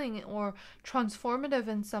healing or transformative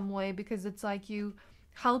in some way, because it's like you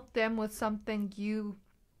help them with something you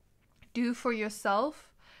do for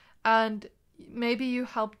yourself, and maybe you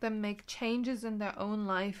help them make changes in their own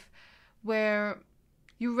life where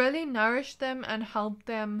you really nourish them and help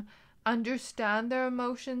them understand their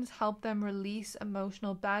emotions, help them release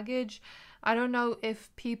emotional baggage. I don't know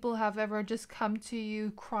if people have ever just come to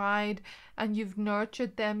you, cried, and you've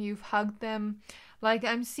nurtured them, you've hugged them. Like,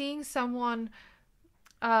 I'm seeing someone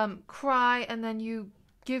cry, and then you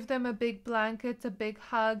give them a big blanket, a big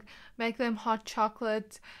hug, make them hot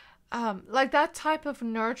chocolate. Like that type of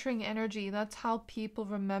nurturing energy. That's how people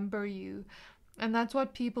remember you. And that's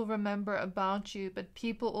what people remember about you. But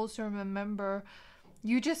people also remember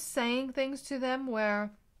you just saying things to them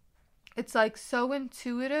where it's like so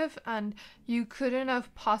intuitive and you couldn't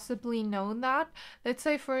have possibly known that. Let's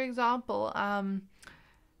say, for example,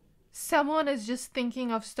 someone is just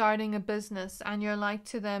thinking of starting a business, and you're like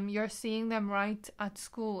to them, you're seeing them right at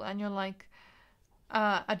school, and you're like,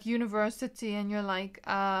 at university, and you're like,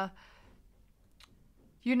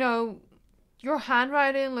 you know, your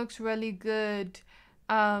handwriting looks really good,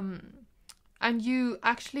 and you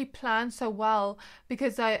actually plan so well,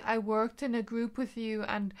 because I worked in a group with you,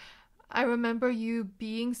 and I remember you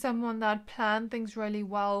being someone that planned things really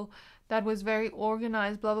well, that was very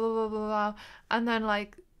organized, blah, blah, blah, blah, blah, and then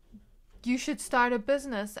like, you should start a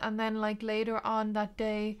business, and then like later on that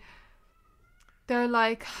day, they're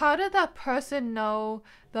like, how did that person know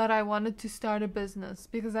that I wanted to start a business?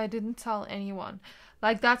 Because I didn't tell anyone.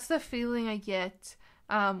 Like, that's the feeling I get,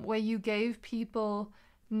 where you gave people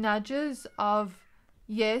nudges of,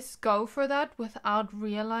 yes, go for that, without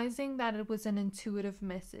realizing that it was an intuitive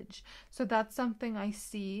message. So that's something I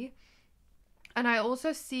see. And I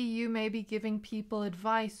also see you maybe giving people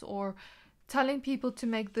advice or telling people to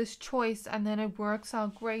make this choice, and then it works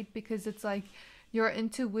out great because it's like your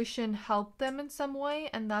intuition helped them in some way,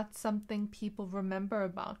 and that's something people remember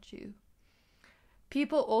about you.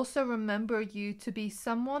 People also remember you to be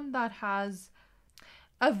someone that has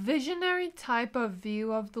a visionary type of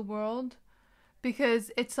view of the world,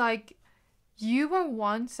 because it's like you were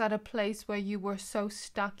once at a place where you were so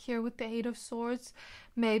stuck here with the Eight of Swords,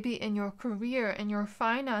 maybe in your career, in your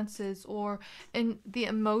finances, or in the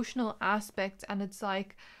emotional aspect, and it's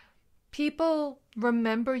like people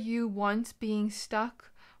remember you once being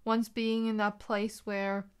stuck, once being in that place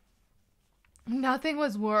where nothing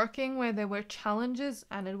was working, where there were challenges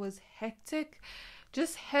and it was hectic,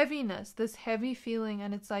 just heaviness, this heavy feeling,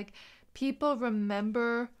 and it's like people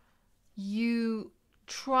remember you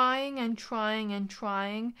trying and trying and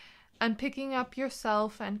trying, and picking up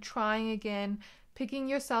yourself and trying again, picking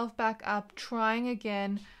yourself back up, trying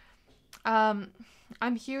again.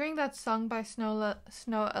 I'm hearing that song by Snow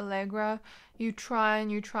Allegra, you try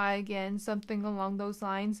and you try again, something along those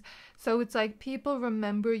lines. So it's like people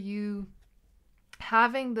remember you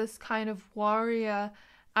having this kind of warrior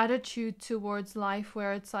attitude towards life,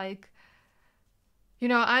 where it's like, you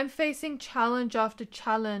know, I'm facing challenge after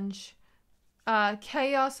challenge,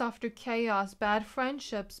 chaos after chaos, bad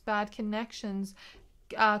friendships, bad connections,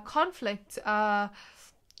 conflict,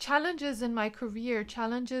 challenges in my career,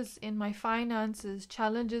 challenges in my finances,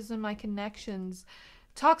 challenges in my connections,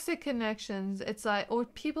 toxic connections. It's like, or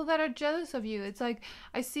people that are jealous of you. It's like,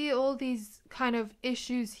 I see all these kind of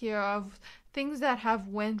issues here of things that have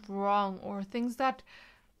went wrong, or things that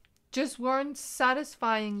just weren't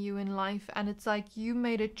satisfying you in life. And it's like you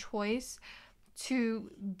made a choice to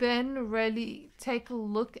then really take a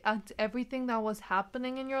look at everything that was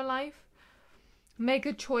happening in your life, make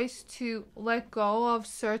a choice to let go of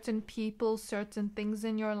certain people, certain things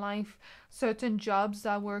in your life, certain jobs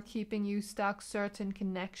that were keeping you stuck, certain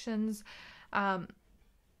connections. I'm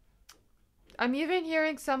even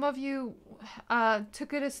hearing some of you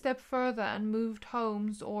took it a step further and moved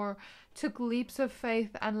homes, or took leaps of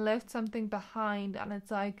faith and left something behind. And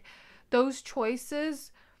it's like those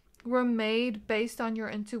choices were made based on your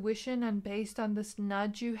intuition and based on this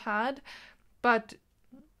nudge you had, but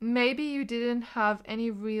maybe you didn't have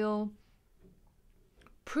any real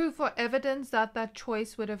proof or evidence that that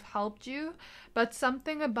choice would have helped you, but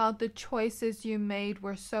something about the choices you made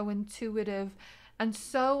were so intuitive and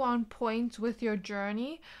so on point with your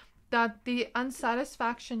journey that the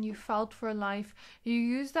unsatisfaction you felt for life, you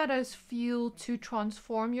use that as fuel to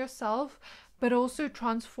transform yourself, but also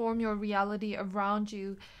transform your reality around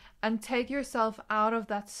you and take yourself out of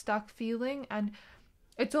that stuck feeling. And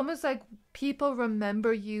it's almost like people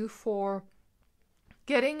remember you for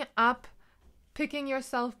getting up, picking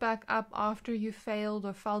yourself back up after you failed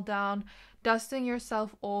or fell down, dusting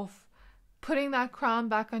yourself off, putting that crown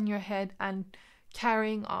back on your head, and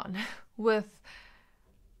carrying on with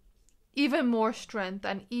even more strength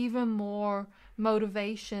and even more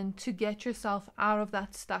motivation to get yourself out of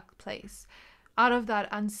that stuck place, out of that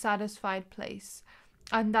unsatisfied place.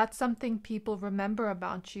 And that's something people remember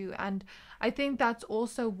about you. And I think that's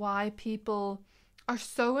also why people are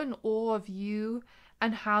so in awe of you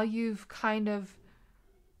and how you've kind of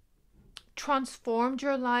transformed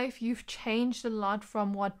your life. You've changed a lot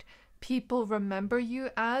from what people remember you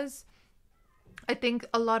as. I think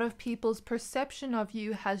a lot of people's perception of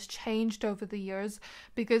you has changed over the years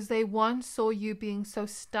because they once saw you being so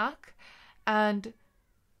stuck, and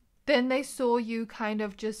then they saw you kind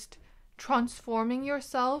of just transforming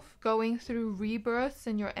yourself, going through rebirths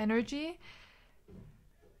in your energy,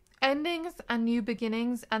 endings and new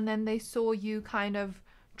beginnings, and then they saw you kind of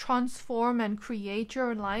transform and create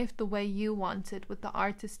your life the way you want it with the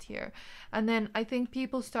artist here. And then I think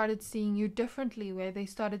people started seeing you differently, where they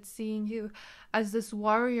started seeing you as this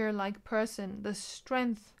warrior-like person, the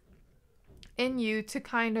strength in you to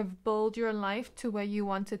kind of build your life to where you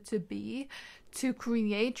want it to be, to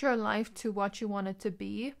create your life to what you want it to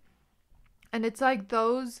be. And it's like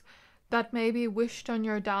those that maybe wished on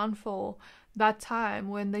your downfall that time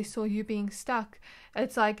when they saw you being stuck.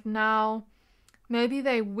 It's like now maybe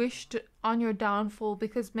they wished on your downfall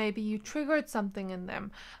because maybe you triggered something in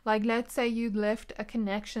them. Like, let's say you left a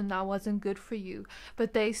connection that wasn't good for you,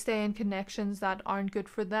 but they stay in connections that aren't good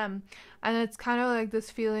for them. And it's kind of like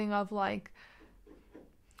this feeling of like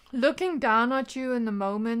looking down at you in the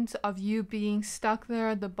moment of you being stuck there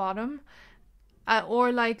at the bottom.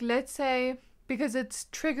 Or like, let's say, because it's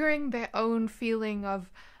triggering their own feeling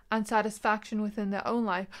of unsatisfaction within their own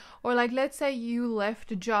life. Or like, let's say you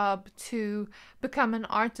left a job to become an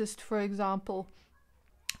artist, for example.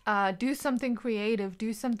 Do something creative,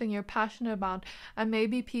 do something you're passionate about, and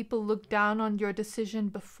maybe people look down on your decision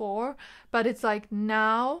before, but it's like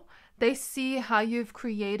now they see how you've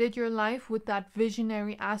created your life with that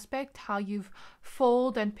visionary aspect, how you've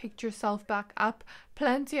folded and picked yourself back up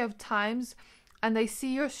plenty of times, and they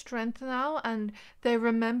see your strength now, and they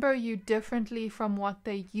remember you differently from what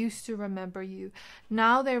they used to remember you.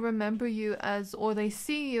 Now they remember you as, or they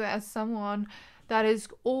see you as someone that is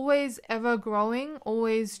always ever growing,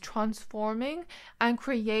 always transforming, and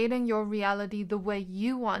creating your reality the way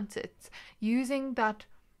you want it, using that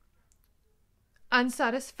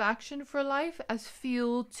unsatisfaction for life as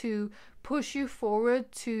fuel to push you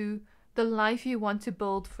forward to the life you want to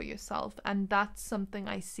build for yourself. And that's something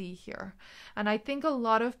I see here. And I think a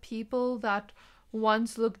lot of people that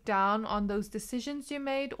once looked down on those decisions you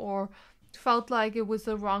made or felt like it was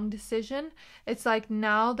the wrong decision, it's like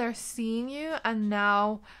now they're seeing you, and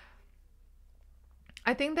now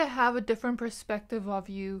I think they have a different perspective of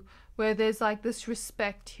you, where there's like this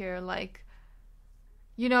respect here, like,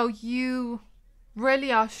 you know, you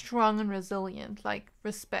really are strong and resilient, like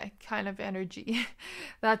respect kind of energy.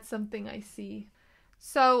 That's something I see.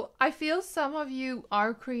 So I feel some of you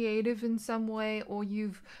are creative in some way, or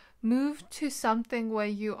you've moved to something where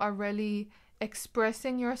you are really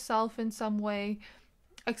expressing yourself in some way,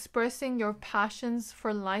 expressing your passions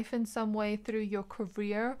for life in some way through your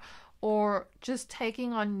career, or just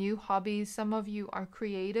taking on new hobbies. Some of you are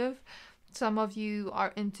creative, some of you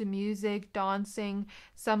are into music, dancing,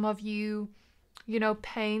 some of you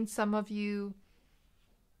paint, some of you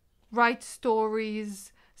write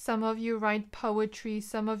stories, some of you write poetry,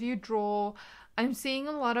 some of you draw. I'm seeing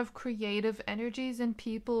a lot of creative energies and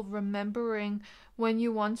people remembering when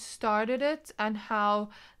you once started it and how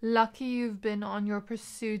lucky you've been on your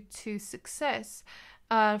pursuit to success.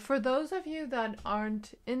 For those of you that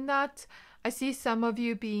aren't in that, I see some of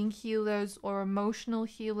you being healers or emotional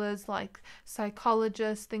healers, like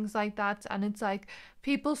psychologists, things like that. And it's like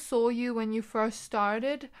people saw you when you first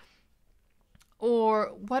started, or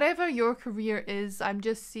whatever your career is. I'm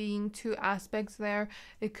just seeing two aspects there.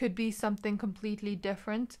 It could be something completely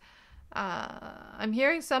different. I'm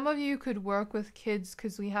hearing some of you could work with kids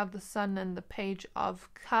because we have the Sun and the Page of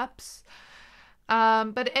Cups.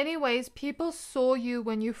 But anyways, people saw you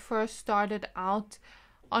when you first started out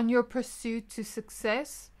on your pursuit to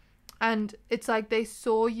success, and it's like they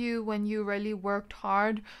saw you when you really worked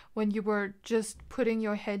hard, when you were just putting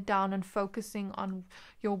your head down and focusing on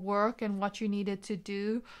your work and what you needed to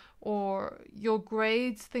do, or your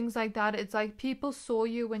grades, things like that. It's like people saw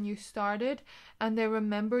you when you started, and they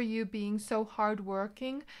remember you being so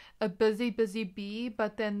hardworking, a busy bee,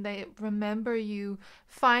 but then they remember you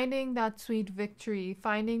finding that sweet victory,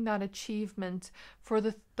 finding that achievement for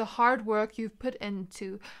the hard work you've put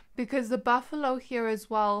into. Because the buffalo here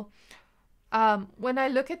as well, when I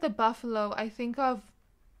look at the buffalo, I think of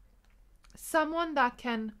someone that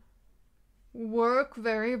can work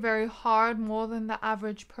very, very hard, more than the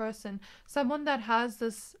average person. Someone that has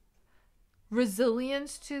this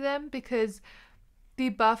resilience to them, because the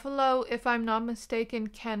buffalo, if I'm not mistaken,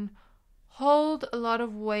 can hold a lot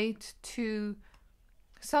of weight to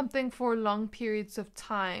something for long periods of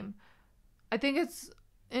time. I think it's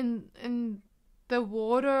in the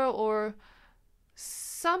water or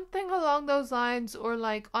something along those lines, or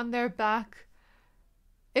like on their back.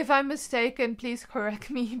 If I'm mistaken, please correct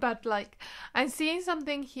me, but like I'm seeing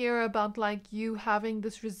something here about like you having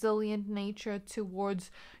this resilient nature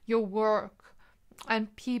towards your work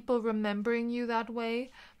and people remembering you that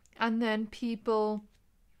way, and then people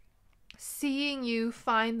seeing you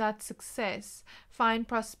find that success, find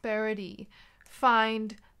prosperity,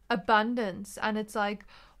 find abundance, and it's like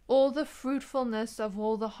all the fruitfulness of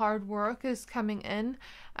all the hard work is coming in,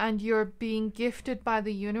 and you're being gifted by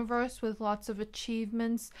the universe with lots of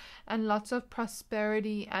achievements and lots of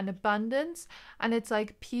prosperity and abundance. And it's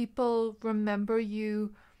like people remember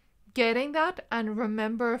you getting that, and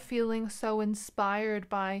remember feeling so inspired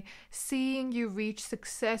by seeing you reach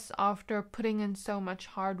success after putting in so much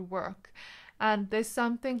hard work. And there's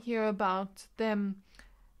something here about them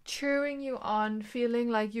cheering you on, feeling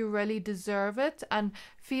like you really deserve it, and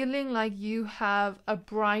feeling like you have a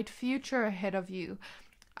bright future ahead of you.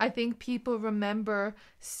 I think people remember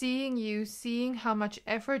seeing you, seeing how much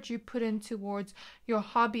effort you put in towards your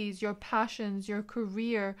hobbies, your passions, your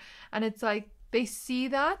career, and it's like they see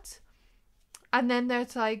that, and then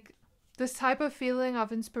there's like this type of feeling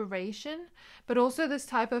of inspiration, but also this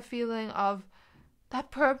type of feeling of that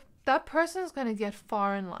person's going to get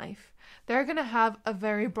far in life. They're going to have a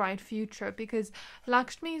very bright future, because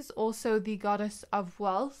Lakshmi is also the goddess of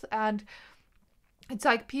wealth, and it's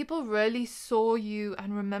like people really saw you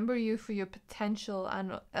and remember you for your potential,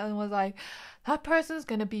 and was like, that person's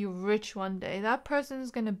going to be rich one day, that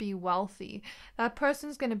person's going to be wealthy, that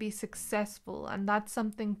person's going to be successful. And that's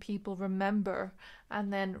something people remember,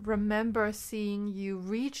 and then remember seeing you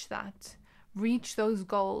reach those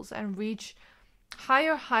goals and reach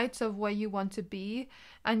higher heights of where you want to be,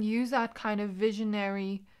 and use that kind of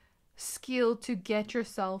visionary skill to get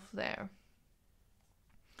yourself there.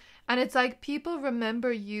 And it's like people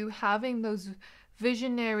remember you having those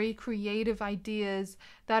visionary creative ideas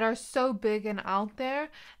that are so big and out there,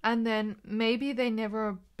 and then maybe they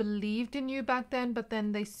never believed in you back then, but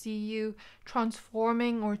then they see you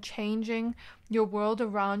transforming or changing your world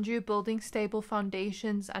around you, building stable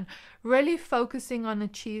foundations and really focusing on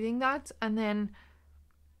achieving that, and then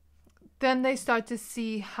they start to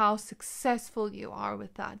see how successful you are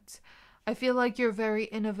with that. I feel like you're very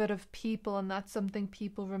innovative people, and that's something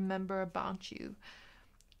people remember about you.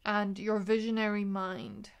 And your visionary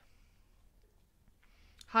mind.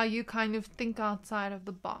 How you kind of think outside of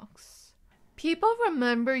the box. People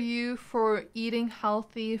remember you for eating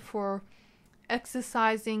healthy, for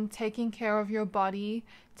exercising, taking care of your body,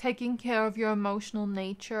 taking care of your emotional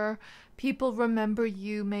nature. People remember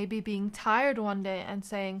you maybe being tired one day and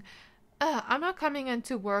saying, I'm not coming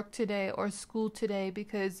into work today or school today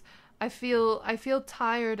because I feel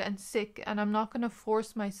tired and sick, and I'm not going to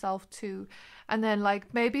force myself to. And then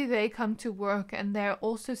like maybe they come to work and they're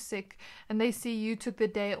also sick, and they see you took the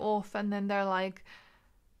day off, and then they're like,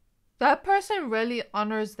 that person really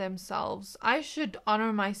honors themselves. I should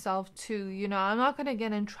honor myself too. You know, I'm not going to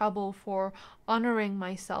get in trouble for honoring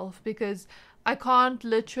myself, because I can't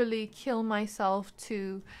literally kill myself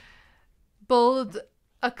to build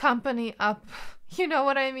a company up. You know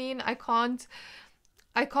what I mean? I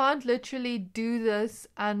can't literally do this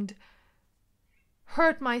and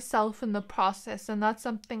hurt myself in the process. And that's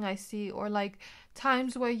something I see. Or like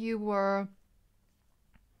times where you were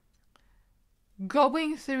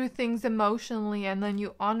going through things emotionally and then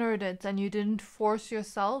you honored it and you didn't force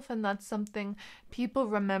yourself, and that's something people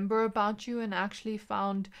remember about you and actually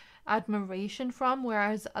found admiration from,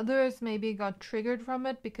 whereas others maybe got triggered from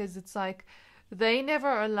it because it's like they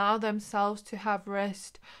never allow themselves to have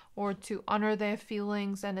rest or to honor their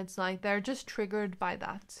feelings, and it's like they're just triggered by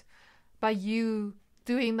that, by you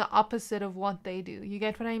doing the opposite of what they do. You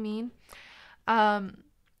get what I mean? I'm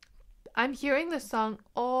hearing the song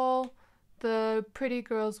All the Pretty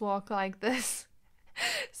Girls Walk Like This.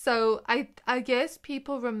 So I guess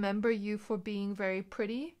people remember you for being very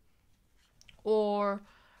pretty, or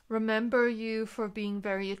remember you for being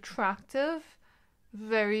very attractive,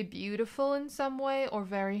 very beautiful in some way, or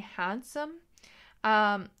very handsome.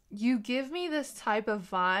 You give me this type of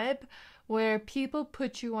vibe where people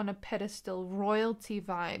put you on a pedestal, royalty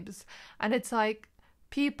vibes, and it's like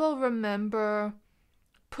people remember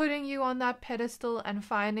putting you on that pedestal and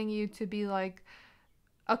finding you to be like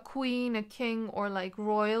a queen, a king, or like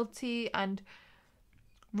royalty, and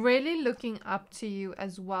really looking up to you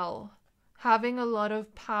as well. having a lot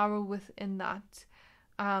of power within that,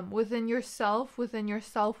 within yourself, within your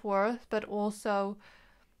self-worth, but also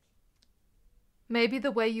maybe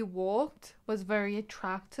the way you walked was very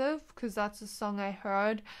attractive, because that's a song I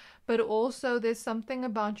heard, but also there's something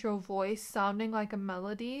about your voice sounding like a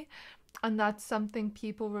melody, and that's something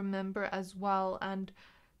people remember as well, and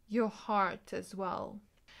your heart as well.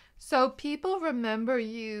 So people remember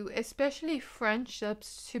you, especially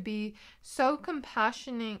friendships, to be so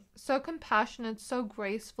compassionate, so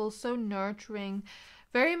graceful, so nurturing,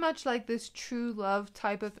 very much like this true love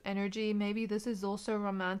type of energy. Maybe this is also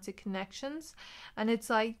romantic connections, and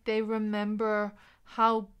it's like they remember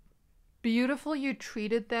how beautiful you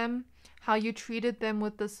treated them, how you treated them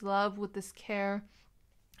with this love, with this care.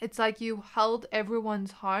 It's like you held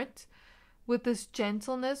everyone's heart with this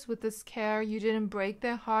gentleness, with this care. You didn't break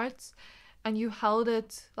their hearts, and you held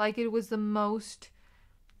it like it was the most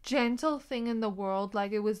gentle thing in the world,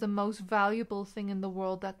 like it was the most valuable thing in the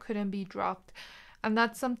world that couldn't be dropped. And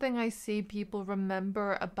that's something I see people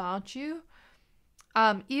remember about you.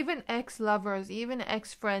 Even ex-lovers, even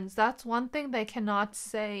ex-friends, that's one thing they cannot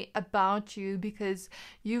say about you, because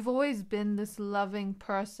you've always been this loving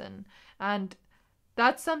person, and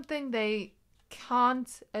that's something they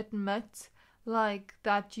can't admit, like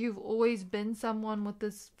that you've always been someone with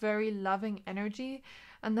this very loving energy,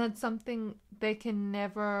 and that's something they can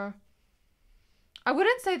never, I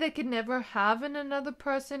wouldn't say they can never have in another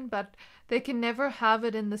person, but they can never have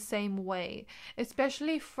it in the same way,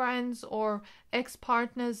 especially friends or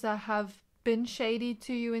ex-partners that have been shady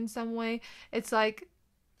to you in some way. It's like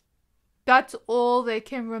that's all they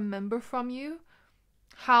can remember from you,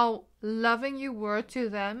 how loving you were to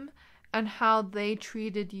them and how they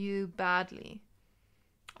treated you badly.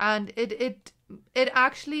 And it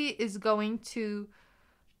actually is going to,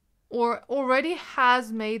 or already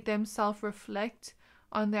has made them self-reflect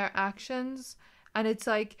on their actions. And it's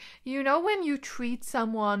like, you know, when you treat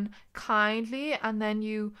someone kindly and then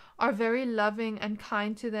you are very loving and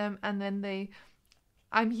kind to them, and then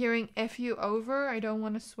I'm hearing F you over. I don't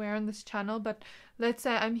want to swear on this channel, but let's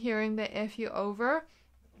say I'm hearing the F you over.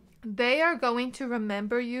 They are going to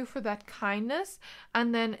remember you for that kindness,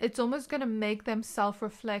 and then it's almost going to make them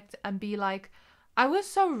self-reflect and be like, I was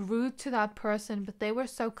so rude to that person, but they were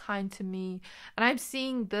so kind to me. And I'm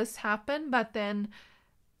seeing this happen, but then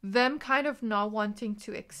them kind of not wanting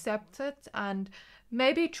to accept it, and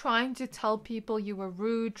maybe trying to tell people you were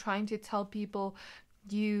rude, trying to tell people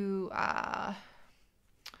you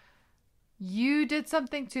did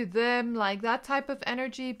something to them, like that type of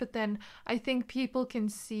energy. But then I think people can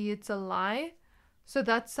see it's a lie. So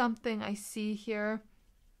that's something I see here.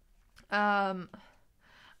 I'm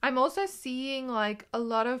also seeing like a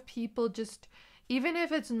lot of people, just even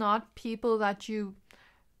if it's not people that you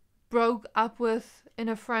broke up with in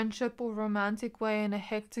a friendship or romantic way, in a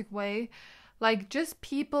hectic way, like just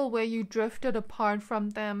people where you drifted apart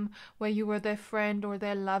from them, where you were their friend or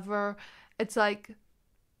their lover. It's like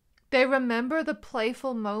they remember the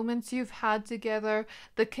playful moments you've had together,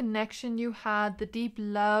 the connection you had, the deep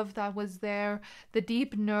love that was there, the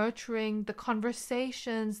deep nurturing, the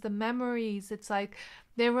conversations, the memories. It's like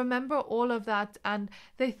they remember all of that, and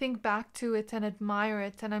they think back to it and admire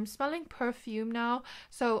it. And I'm smelling perfume now.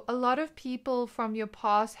 So a lot of people from your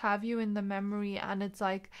past have you in the memory, and it's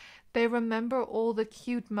like they remember all the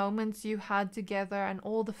cute moments you had together and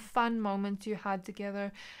all the fun moments you had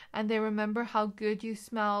together. And they remember how good you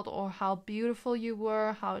smelled, or how beautiful you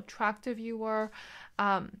were, how attractive you were,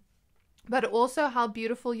 but also how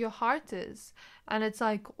beautiful your heart is. And it's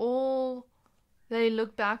like all they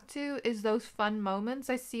look back to is those fun moments.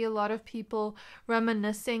 I see a lot of people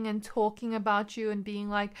reminiscing and talking about you and being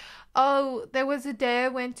like, oh, there was a day I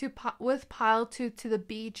went with Pile to the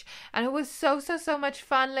beach, and it was so much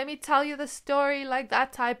fun. Let me tell you the story. Like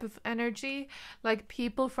that type of energy, like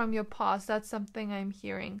people from your past. That's something I'm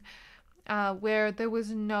hearing, where there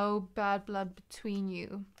was no bad blood between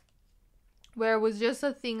you, where it was just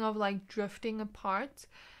a thing of like drifting apart.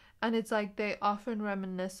 And it's like they often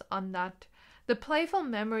reminisce on that, the playful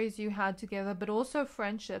memories you had together, but also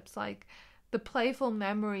friendships, like the playful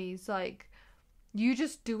memories, like you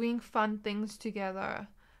just doing fun things together,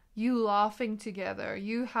 you laughing together,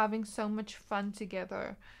 you having so much fun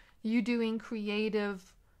together, you doing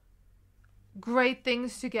creative, great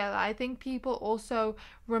things together. I think people also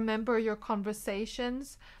remember your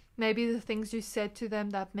conversations, maybe the things you said to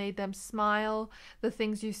them that made them smile, the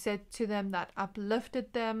things you said to them that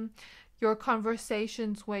uplifted them, your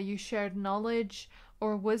conversations where you shared knowledge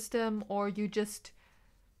or wisdom, or you just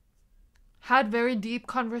had very deep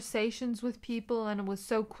conversations with people, and it was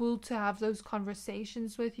so cool to have those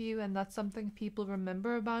conversations with you, and that's something people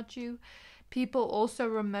remember about you. People also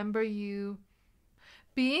remember you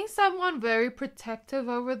being someone very protective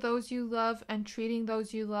over those you love and treating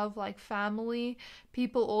those you love like family.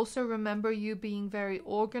 People also remember you being very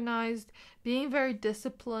organized, being very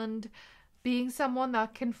disciplined, being someone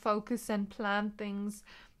that can focus and plan things.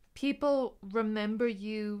 People remember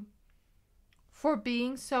you for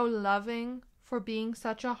being so loving, for being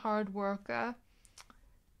such a hard worker,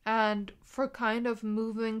 and for kind of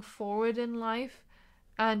moving forward in life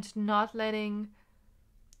and not letting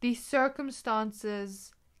these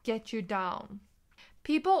circumstances get you down.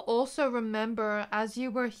 People also remember, as you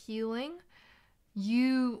were healing,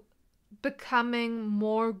 you becoming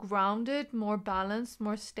more grounded, more balanced,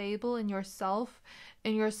 more stable in yourself,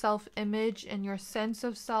 in your self-image, in your sense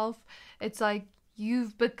of self. It's like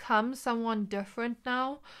you've become someone different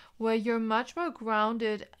now, where you're much more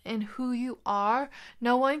grounded in who you are.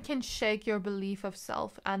 No one can shake your belief of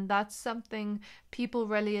self, and that's something people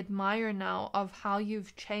really admire now, of how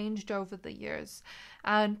you've changed over the years.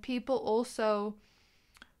 And people also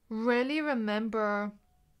really remember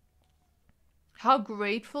how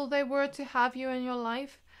grateful they were to have you in your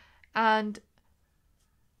life, and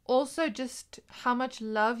also just how much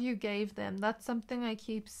love you gave them. That's something I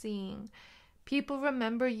keep seeing. People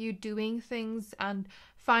remember you doing things and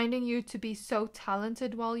finding you to be so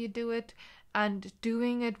talented while you do it, and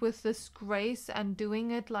doing it with this grace, and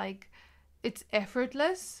doing it like it's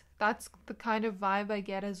effortless. That's the kind of vibe I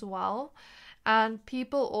get as well. And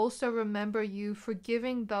people also remember you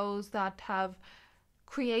forgiving those that have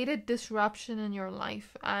created disruption in your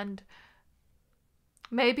life, and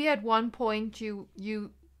maybe at one point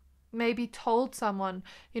you maybe told someone,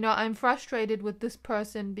 I'm frustrated with this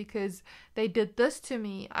person because they did this to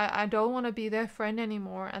me. I don't want to be their friend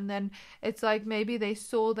anymore. And then it's like maybe they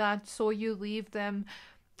saw you leave them,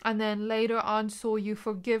 and then later on saw you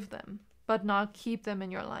forgive them but not keep them in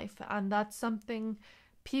your life. And that's something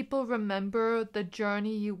people remember, the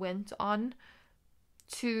journey you went on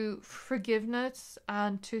to forgiveness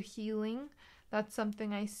and to healing. That's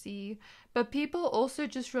something I see. But people also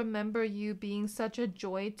just remember you being such a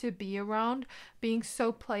joy to be around, being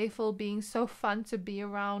so playful, being so fun to be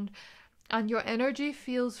around, and your energy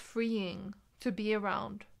feels freeing to be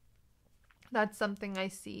around. That's something I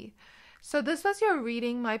see. So this was your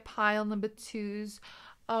reading, my pile number 2s,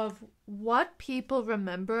 of what people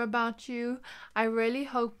remember about you. I really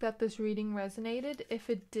hope that this reading resonated. If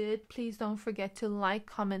it did, please don't forget to like,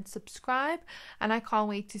 comment, subscribe, and I can't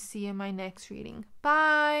wait to see you in my next reading.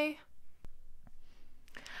 Bye!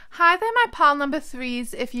 Hi there, my pile number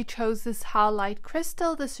 3s. If you chose this Howlite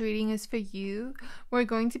crystal, this reading is for you. We're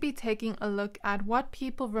going to be taking a look at what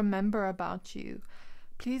people remember about you.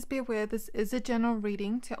 Please be aware this is a general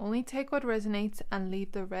reading, to only take what resonates and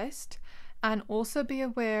leave the rest. And also be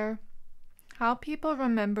aware, how people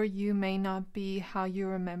remember you may not be how you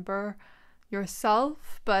remember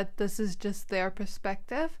yourself, but this is just their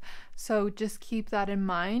perspective. So just keep that in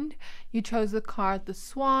mind. You chose the card, the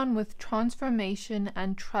Swan, with transformation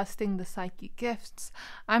and trusting the psychic gifts.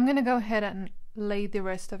 I'm going to go ahead and lay the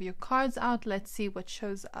rest of your cards out. Let's see what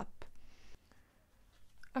shows up.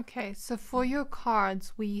 Okay, so for your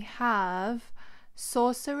cards, we have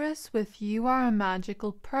Sorceress with you are a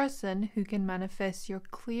magical person who can manifest your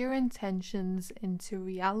clear intentions into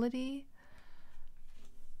reality.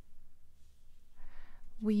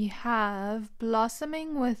 We have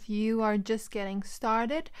Blossoming with you are just getting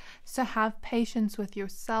started, so have patience with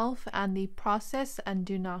yourself and the process and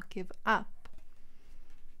do not give up.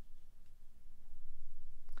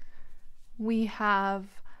 We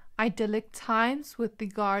have Idyllic Times with the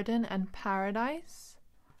Garden and Paradise.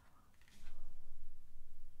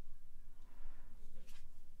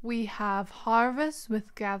 We have Harvest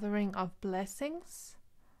with Gathering of Blessings.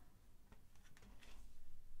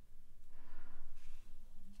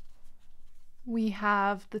 We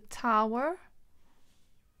have the Tower.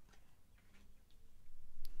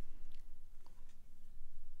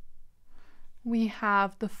 We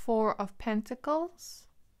have the Four of Pentacles.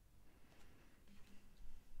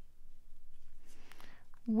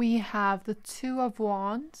 We have the Two of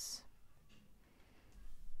Wands.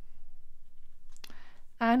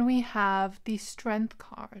 And we have the Strength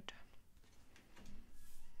card.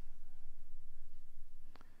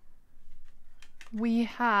 We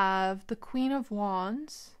have the Queen of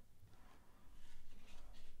Wands.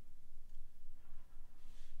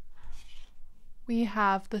 We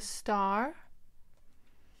have the Star.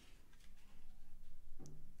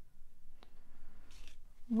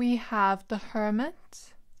 We have the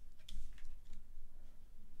Hermit.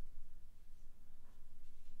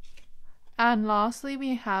 And lastly,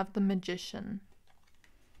 we have the Magician.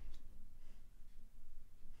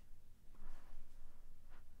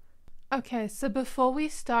 Okay, so before we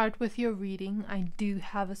start with your reading, I do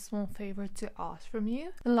have a small favor to ask from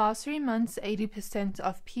you. The last 3 months, 80%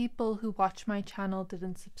 of people who watch my channel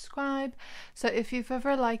didn't subscribe. So if you've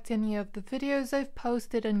ever liked any of the videos I've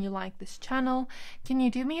posted and you like this channel, can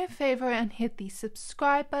you do me a favor and hit the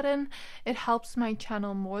subscribe button? It helps my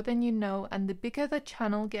channel more than you know, and the bigger the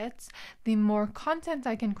channel gets, the more content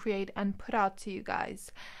I can create and put out to you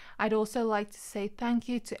guys. I'd also like to say thank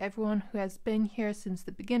you to everyone who has been here since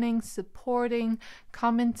the beginning, supporting,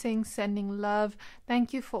 commenting, sending love.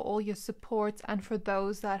 Thank you for all your support, and for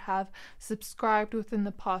those that have subscribed within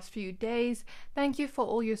the past few days, thank you for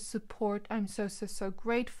all your support. I'm so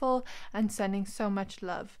grateful and sending so much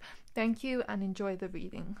love. Thank you and enjoy the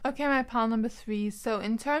reading. Okay, my pile number 3. So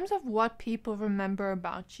in terms of what people remember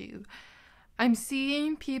about you, I'm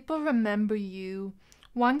seeing people remember you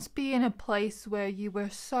once be in a place where you were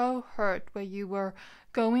so hurt, where you were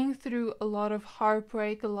going through a lot of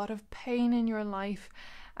heartbreak, a lot of pain in your life.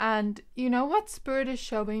 And you know what Spirit is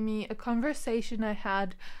showing me? A conversation I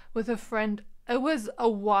had with a friend. It was a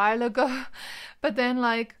while ago, but then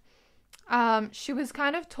like she was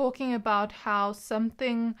kind of talking about how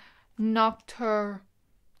something knocked her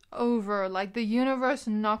over, like the universe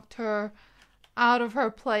knocked her out of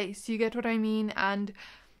her place. You get what I mean? And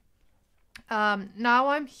now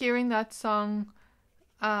I'm hearing that song,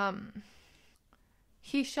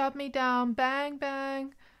 he shot me down, bang,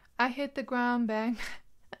 bang, I hit the ground, bang.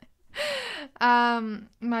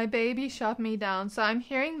 My baby shot me down. So I'm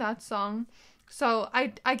hearing that song. So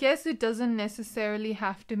I guess it doesn't necessarily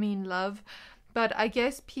have to mean love, but I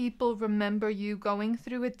guess people remember you going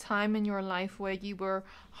through a time in your life where you were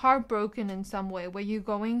heartbroken in some way, where you're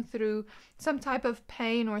going through some type of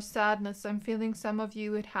pain or sadness. I'm feeling some of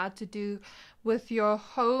you, it had to do with your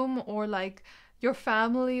home or like your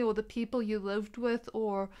family or the people you lived with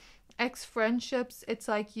or ex-friendships. It's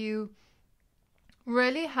like you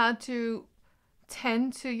really had to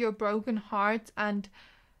tend to your broken heart and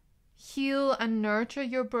heal and nurture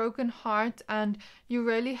your broken heart, and you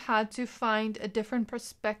really had to find a different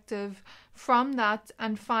perspective from that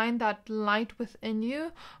and find that light within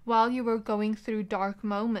you while you were going through dark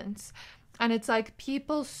moments. And it's like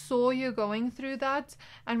people saw you going through that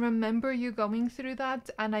and remember you going through that.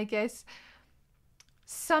 And I guess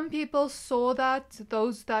some people saw that,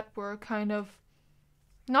 those that were kind of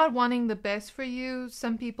not wanting the best for you.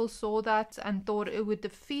 Some people saw that and thought it would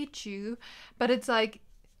defeat you, but it's like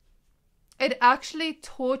it actually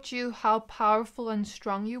taught you how powerful and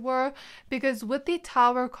strong you were, because with the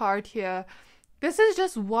Tower card here, this is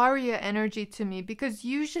just warrior energy to me, because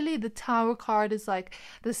usually the Tower card is like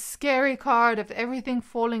the scary card of everything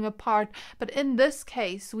falling apart. But in this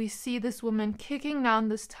case, we see this woman kicking down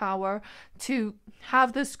this tower to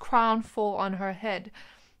have this crown fall on her head.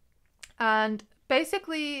 And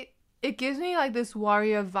basically, it gives me like this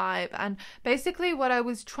warrior vibe. And basically what I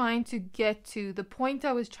was trying to get to, the point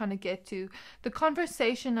I was trying to get to, the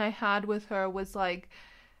conversation I had with her was like,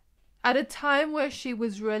 at a time where she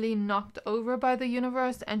was really knocked over by the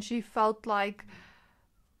universe and she felt like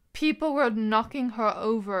people were knocking her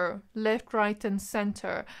over left, right, and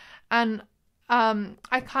center. And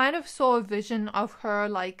I kind of saw a vision of her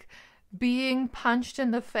like being punched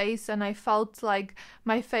in the face, and I felt like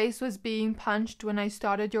my face was being punched when I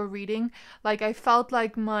started your reading. Like I felt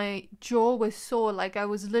like my jaw was sore, like I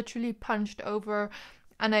was literally punched over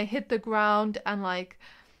and I hit the ground, and like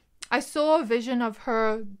I saw a vision of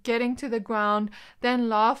her getting to the ground, then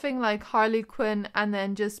laughing like Harley Quinn, and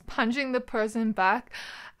then just punching the person back.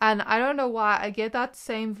 And I don't know why I get that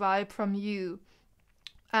same vibe from you.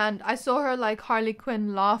 And I saw her like Harley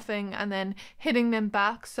Quinn laughing and then hitting them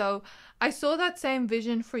back. So I saw that same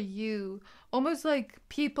vision for you. Almost like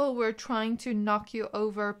people were trying to knock you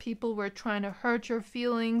over. People were trying to hurt your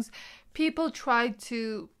feelings. People tried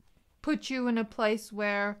to put you in a place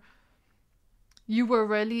where you were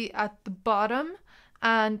really at the bottom.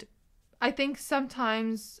 And I think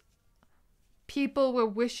sometimes people were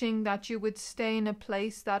wishing that you would stay in a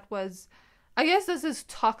place that was, I guess this is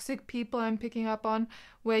toxic people I'm picking up on,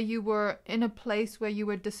 where you were in a place where you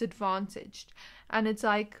were disadvantaged. And it's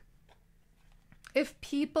like, if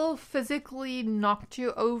people physically knocked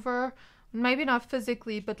you over, maybe not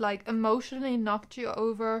physically, but like emotionally knocked you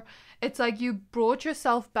over, it's like you brought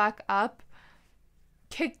yourself back up,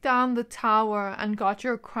 kicked down the tower, and got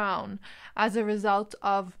your crown as a result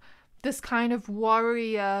of this kind of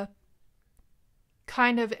warrior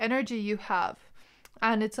kind of energy you have.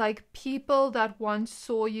 And it's like people that once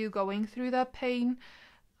saw you going through that pain,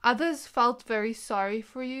 others felt very sorry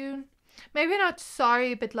for you. maybe not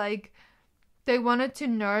sorry, but like they wanted to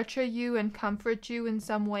nurture you and comfort you in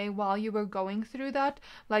some way while you were going through that.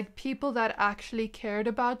 Like people that actually cared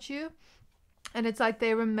about you. And it's like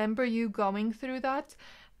they remember you going through that,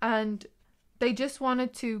 and they just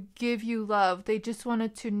wanted to give you love. They just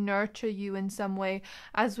wanted to nurture you in some way.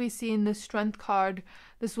 As we see in the Strength card,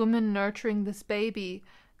 this woman nurturing this baby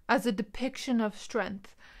as a depiction of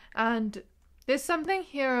strength. And there's something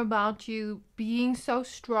here about you being so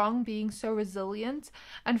strong, being so resilient,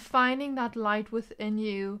 and finding that light within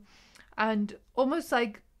you, and almost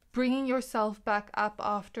like bringing yourself back up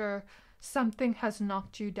after something has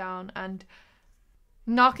knocked you down, and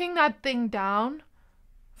knocking that thing down,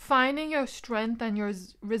 finding your strength and your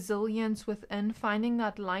resilience within, finding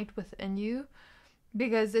that light within you.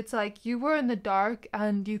 Because it's like you were in the dark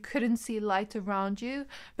and you couldn't see light around you,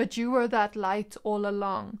 but you were that light all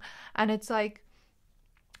along. And it's like,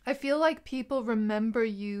 I feel like people remember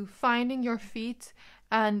you finding your feet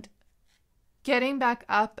and getting back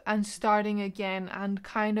up and starting again, and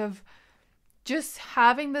kind of just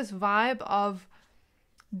having this vibe of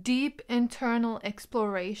deep internal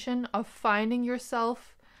exploration, of finding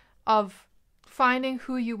yourself, of finding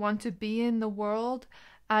who you want to be in the world,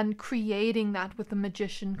 and creating that with the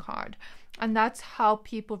Magician card. And that's how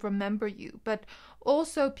people remember you. But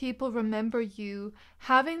also people remember you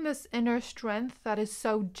having this inner strength that is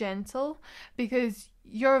so gentle, because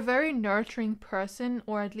you're a very nurturing person,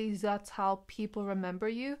 or at least that's how people remember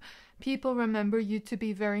you. People remember you to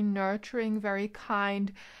be very nurturing, very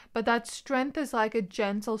kind, but that strength is like a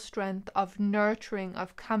gentle strength of nurturing,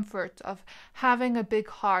 of comfort, of having a big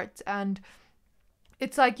heart. And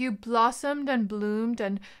it's like you blossomed and bloomed,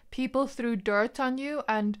 and people threw dirt on you,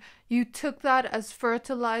 and you took that as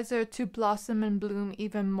fertilizer to blossom and bloom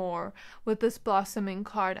even more with this blossoming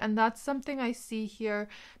card. And that's something I see here.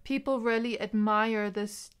 People really admire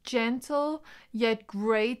this gentle yet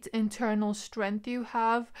great internal strength you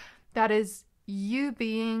have, that is you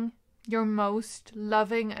being your most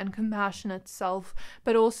loving and compassionate self,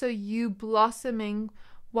 but also you blossoming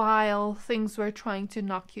while things were trying to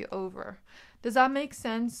knock you over. Does that make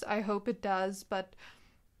sense? I hope it does, but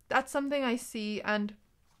that's something I see. And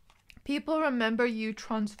people remember you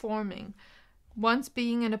transforming, once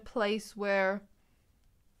being in a place where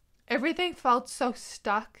everything felt so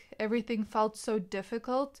stuck, everything felt so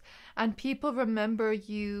difficult, and people remember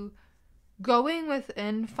you going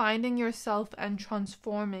within, finding yourself and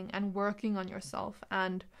transforming and working on yourself.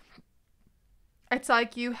 And it's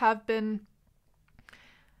like you have been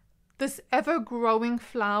this ever-growing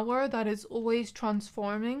flower that is always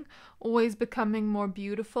transforming, always becoming more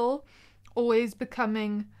beautiful, always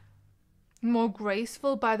becoming more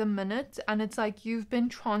graceful by the minute. And it's like you've been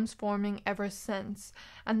transforming ever since.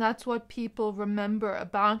 And that's what people remember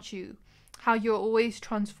about you. How you're always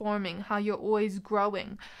transforming, how you're always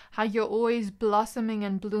growing, how you're always blossoming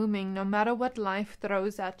and blooming no matter what life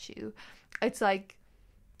throws at you. It's like,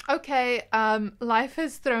 okay, life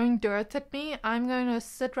is throwing dirt at me. I'm going to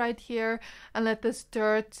sit right here and let this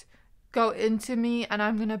dirt go into me, and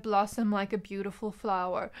I'm going to blossom like a beautiful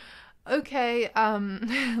flower. Okay,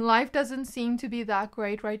 life doesn't seem to be that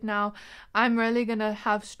great right now. I'm really going to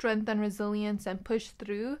have strength and resilience and push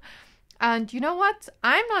through. And you know what?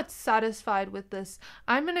 I'm not satisfied with this.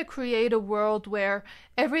 I'm going to create a world where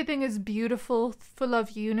everything is beautiful, full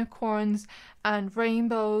of unicorns and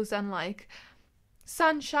rainbows and like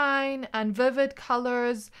sunshine and vivid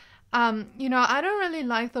colors. I don't really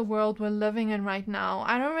like the world we're living in right now.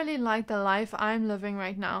 I don't really like the life I'm living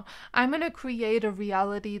right now. I'm going to create a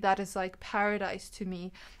reality that is like paradise to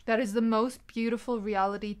me, that is the most beautiful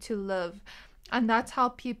reality to live. And that's how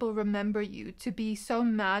people remember you, to be so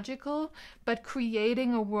magical, but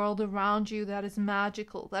creating a world around you that is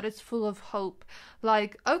magical, that is full of hope.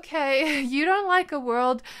 Like, okay, you don't like a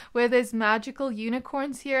world where there's magical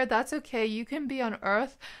unicorns here, that's okay, you can be on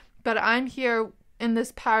Earth, but I'm here in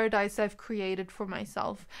this paradise I've created for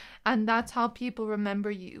myself. And that's how people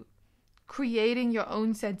remember you, creating your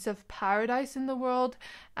own sense of paradise in the world,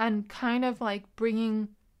 and kind of like bringing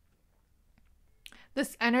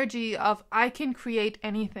this energy of I can create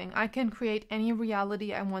anything. I can create any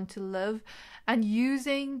reality I want to live, and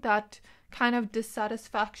using that kind of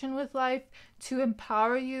dissatisfaction with life to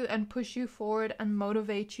empower you and push you forward and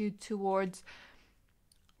motivate you towards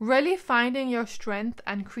really finding your strength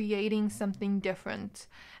and creating something different.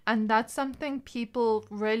 And that's something people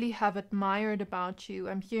really have admired about you.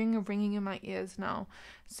 I'm hearing a ringing in my ears now.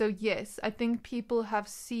 So yes, I think people have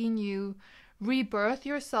seen you rebirth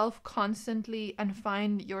yourself constantly and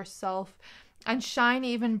find yourself and shine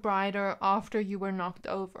even brighter after you were knocked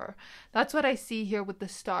over. That's what I see here with the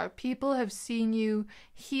star. People have seen you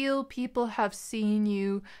heal, people have seen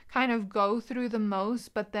you kind of go through the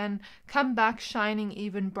most, but then come back shining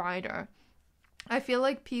even brighter. I feel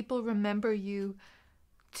like people remember you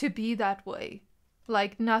to be that way.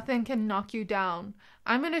 Like nothing can knock you down.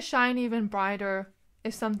 I'm going to shine even brighter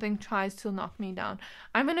if something tries to knock me down.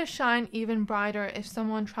 I'm going to shine even brighter if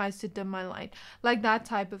someone tries to dim my light. Like that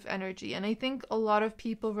type of energy. And I think a lot of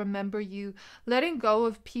people remember you letting go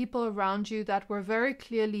of people around you that were very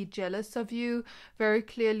clearly jealous of you, very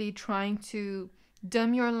clearly trying to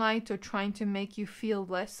dim your light or trying to make you feel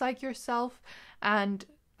less like yourself. And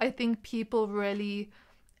I think people really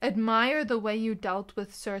admire the way you dealt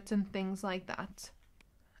with certain things like that.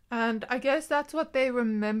 And I guess that's what they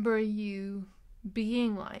remember you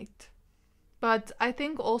being like. But I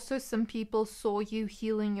think also some people saw you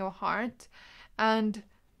healing your heart and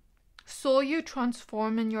saw you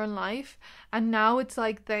transform in your life, and now it's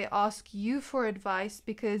like they ask you for advice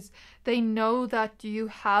because they know that you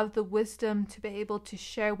have the wisdom to be able to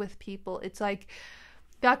share with people. It's like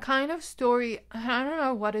that kind of story. I don't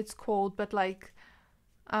know what it's called, but like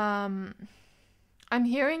I'm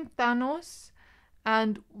hearing Thanos,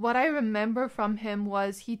 and what I remember from him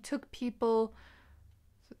was he took people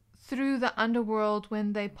through the underworld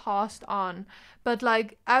when they passed on. But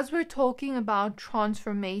like, as we're talking about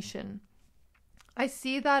transformation, I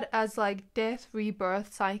see that as like death,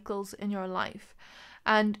 rebirth cycles in your life.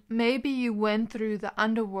 And maybe you went through the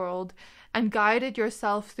underworld and guided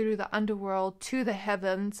yourself through the underworld to the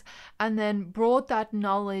heavens, and then brought that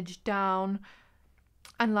knowledge down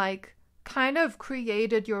and like kind of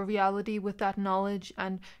created your reality with that knowledge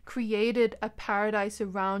and created a paradise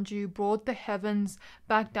around you, brought the heavens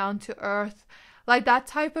back down to earth. Like that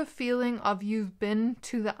type of feeling of you've been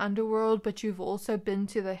to the underworld, but you've also been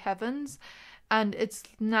to the heavens. And it's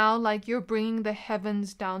now like you're bringing the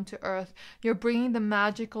heavens down to earth. You're bringing the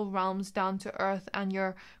magical realms down to earth, and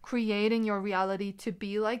you're creating your reality to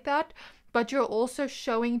be like that. But you're also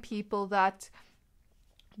showing people that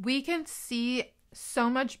we can see so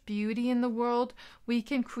much beauty in the world. We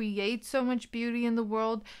can create so much beauty in the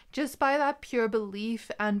world just by that pure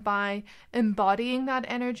belief and by embodying that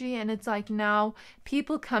energy. And it's like now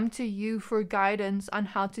people come to you for guidance on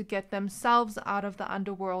how to get themselves out of the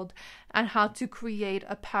underworld and how to create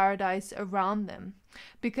a paradise around them.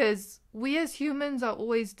 Because we as humans are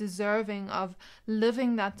always deserving of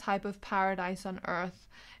living that type of paradise on earth.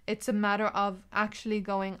 It's a matter of actually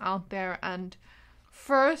going out there and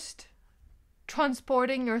first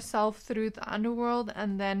transporting yourself through the underworld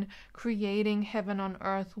and then creating heaven on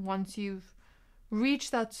earth once you've reached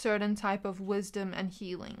that certain type of wisdom and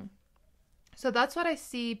healing. So that's what I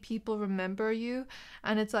see people remember you.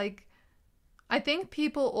 And it's like, I think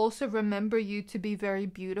people also remember you to be very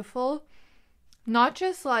beautiful. Not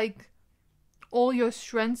just like all your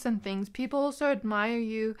strengths and things. People also admire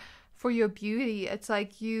you for your beauty. It's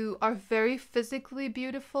like you are very physically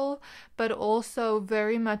beautiful, but also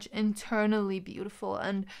very much internally beautiful.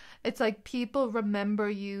 And it's like people remember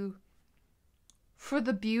you for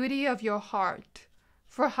the beauty of your heart,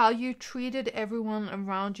 for how you treated everyone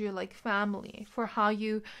around you like family, for how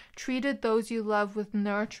you treated those you love with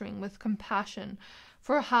nurturing, with compassion,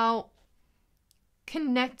 for how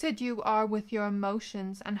connected you are with your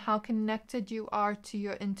emotions and how connected you are to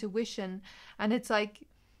your intuition. And it's like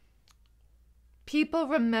people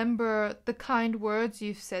remember the kind words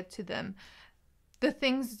you've said to them, the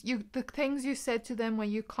things you said to them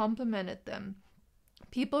when you complimented them.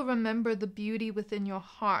 People remember the beauty within your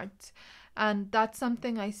heart, and that's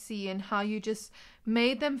something I see in how you just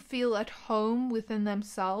made them feel at home within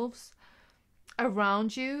themselves,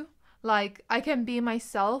 around you. Like, I can be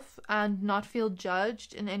myself and not feel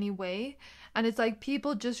judged in any way. And it's like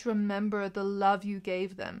people just remember the love you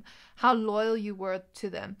gave them, how loyal you were to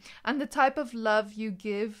them. And the type of love you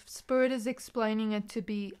give, Spirit is explaining it to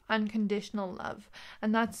be unconditional love.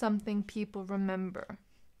 And that's something people remember.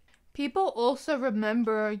 People also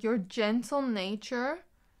remember your gentle nature,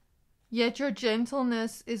 yet your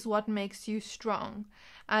gentleness is what makes you strong.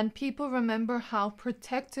 And people remember how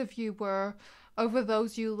protective you were over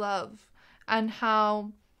those you love, and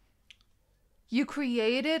how you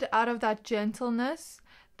created out of that gentleness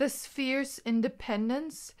this fierce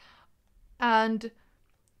independence and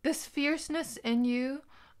this fierceness in you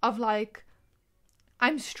of like,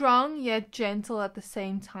 I'm strong yet gentle at the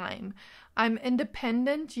same time. I'm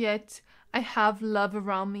independent yet I have love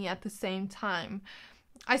around me at the same time.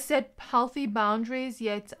 I set healthy boundaries,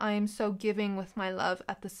 yet I am so giving with my love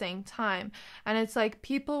at the same time. And it's like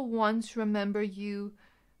people once remember you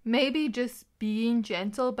maybe just being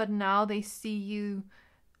gentle, but now they see you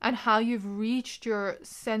and how you've reached your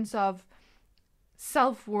sense of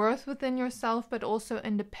self-worth within yourself, but also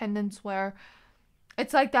independence, where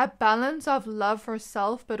it's like that balance of love for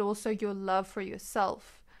self, but also your love for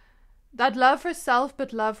yourself. That love for self,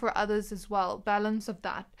 but love for others as well. Balance of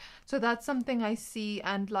that. So that's something I see.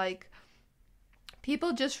 And like,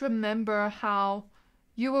 people just remember how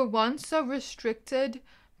you were once so restricted,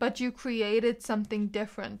 but you created something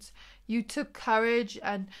different. You took courage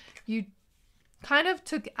and you kind of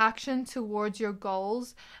took action towards your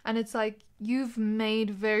goals. And it's like you've made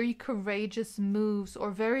very courageous moves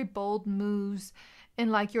or very bold moves in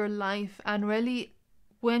like your life, and really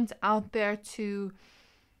went out there to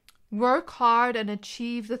work hard and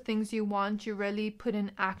achieve the things you want. You really put in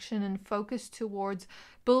action and focus towards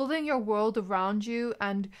building your world around you.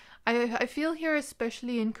 And I feel here,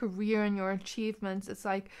 especially in career and your achievements, it's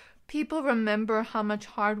like people remember how much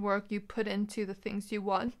hard work you put into the things you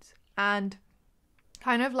want, and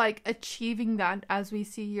kind of like achieving that, as we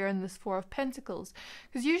see here in this Four of Pentacles.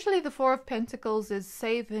 Because usually the Four of Pentacles is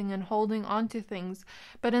saving and holding on to things,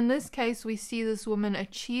 but in this case we see this woman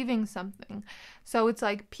achieving something. So it's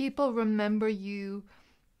like people remember you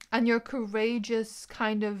and your courageous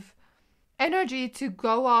kind of energy to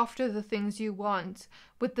go after the things you want,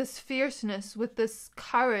 with this fierceness, with this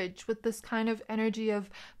courage, with this kind of energy of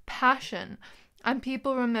passion. And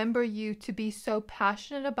people remember you to be so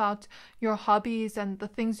passionate about your hobbies and the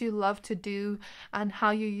things you love to do, and how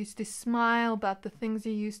you used to smile about the things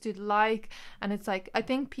you used to like. And it's like, I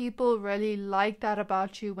think people really like that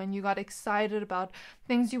about you, when you got excited about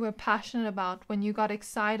things you were passionate about, when you got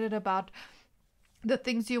excited about the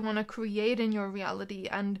things you want to create in your reality.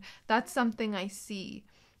 And that's something I see.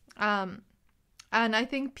 And I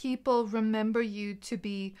think people remember you to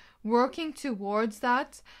be working towards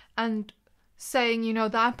that, and saying, you know,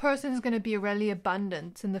 that person is going to be really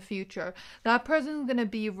abundant in the future. That person is going to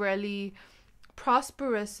be really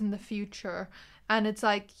prosperous in the future. And it's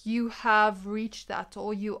like you have reached that,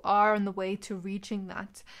 or you are on the way to reaching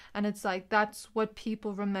that. And it's like that's what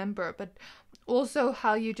people remember. But also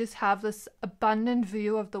how you just have this abundant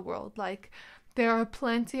view of the world. Like, there are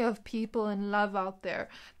plenty of people in love out there.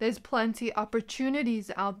 There's plenty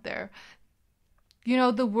opportunities out there. You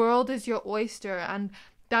know, the world is your oyster, and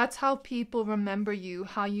that's how people remember you,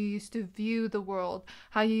 how you used to view the world,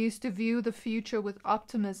 how you used to view the future with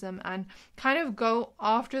optimism, and kind of go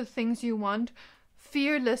after the things you want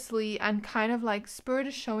fearlessly. And kind of like, Spirit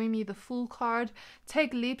is showing me the Fool card.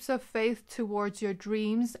 Take leaps of faith towards your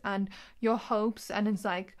dreams and your hopes. And it's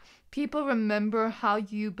like, people remember how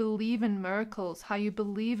you believe in miracles, how you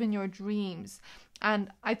believe in your dreams. And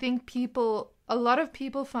I think a lot of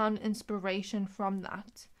people found inspiration from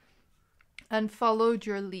that and followed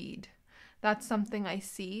your lead. That's something I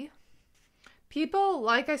see. People,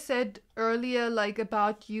 like I said earlier, like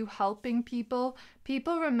about you helping people,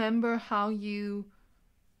 people remember how you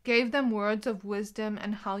gave them words of wisdom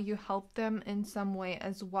and how you helped them in some way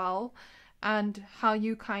as well, and how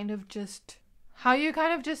you kind of just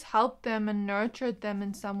helped them and nurtured them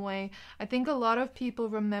in some way. I think a lot of people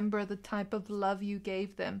remember the type of love you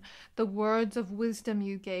gave them, the words of wisdom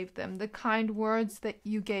you gave them, the kind words that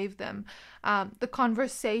you gave them, the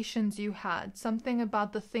conversations you had, something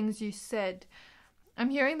about the things you said. I'm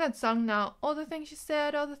hearing that song now, all the things you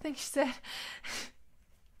said, all the things you said.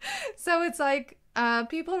 So it's like,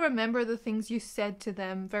 people remember the things you said to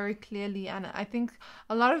them very clearly. And I think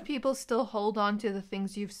a lot of people still hold on to the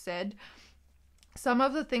things you've said. Some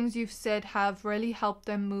of the things you've said have really helped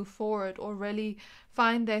them move forward, or really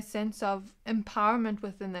find their sense of empowerment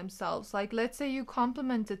within themselves. Like, let's say you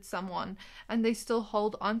complimented someone and they still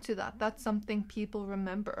hold on to that. That's something people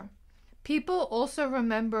remember. People also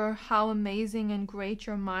remember how amazing and great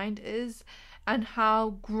your mind is, and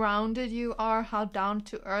how grounded you are, how down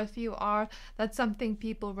to earth you are. That's something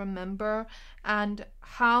people remember. And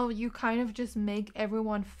how you kind of just make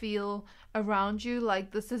everyone feel around you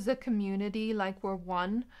like this is a community, like we're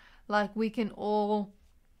one, like we can all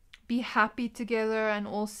be happy together and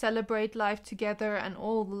all celebrate life together and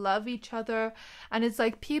all love each other. And it's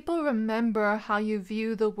like people remember how you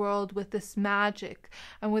view the world with this magic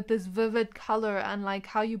and with this vivid color, and like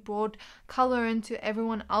how you brought color into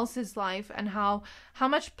everyone else's life, and how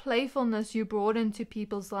much playfulness you brought into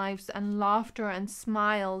people's lives, and laughter and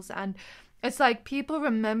smiles. And it's like people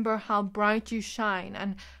remember how bright you shine,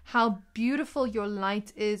 and how beautiful your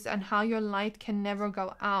light is, and how your light can never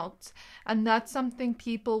go out. And that's something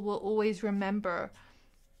people will always remember.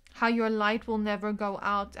 how your light will never go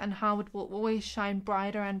out and how it will always shine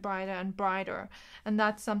brighter and brighter and brighter. And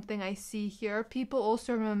that's something I see here. People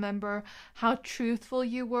also remember how truthful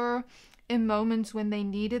you were in moments when they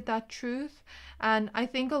needed that truth. And I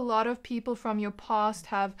think a lot of people from your past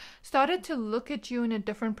have started to look at you in a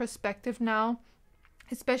different perspective now,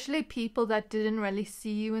 especially people that didn't really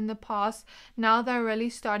see you in the past. Now they're really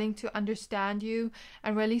starting to understand you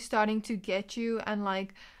and really starting to get you, and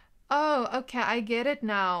like, oh, okay, I get it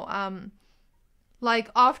now. Like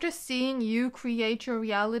after seeing you create your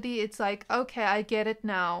reality, it's like, okay, I get it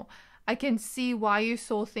now. I can see why you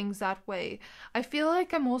saw things that way. I feel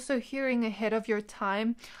like I'm also hearing ahead of your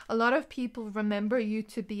time. A lot of people remember you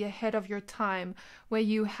to be ahead of your time, where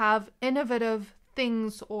you have innovative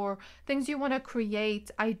things or things you want to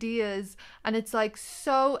create, ideas, and it's like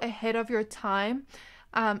so ahead of your time.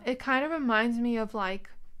 It kind of reminds me of like,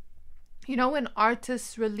 you know, when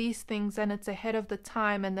artists release things and it's ahead of the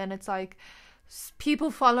time, and then it's like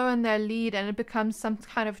people follow in their lead and it becomes some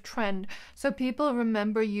kind of trend. So people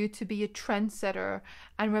remember you to be a trendsetter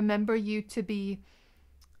and remember you to be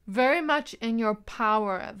very much in your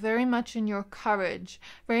power, very much in your courage,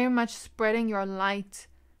 very much spreading your light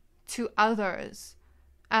to others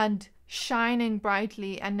and shining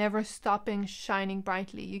brightly and never stopping shining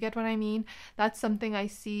brightly. You get what I mean? That's something I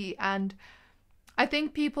see. And I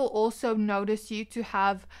think people also notice you to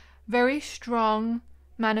have very strong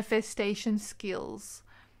manifestation skills,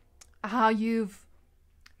 how you've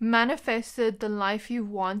manifested the life you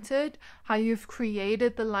wanted, how you've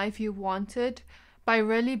created the life you wanted by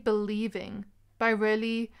really believing, by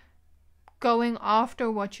really going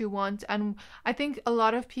after what you want. And I think a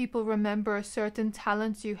lot of people remember certain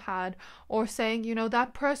talents you had, or saying, you know,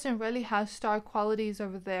 that person really has star qualities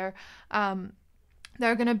over there.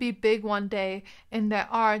 They're going to be big one day in their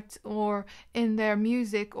art or in their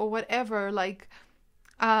music or whatever, like,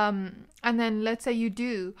 and then let's say you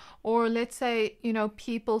do, or let's say, you know,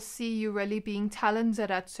 people see you really being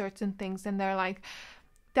talented at certain things and they're like,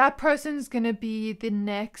 that person's going to be the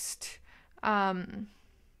next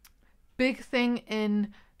big thing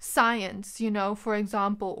in science, you know, for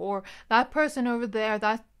example, or that person over there,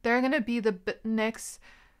 that they're going to be the next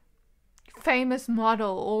famous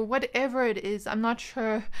model or whatever it is. I'm not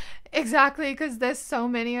sure exactly because there's so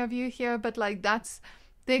many of you here, but like that's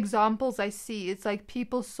the examples I see. It's like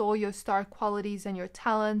people saw your star qualities and your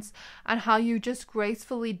talents and how you just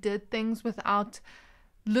gracefully did things without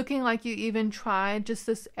looking like you even tried, just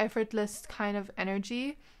this effortless kind of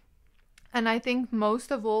energy. And I think most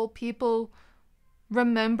of all, people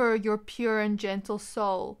remember your pure and gentle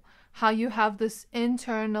soul, how you have this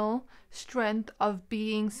internal strength of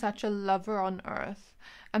being such a lover on earth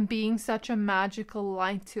and being such a magical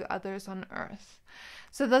light to others on earth.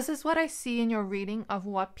 So this is what I see in your reading of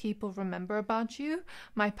what people remember about you,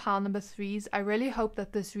 my pile number 3s. I really hope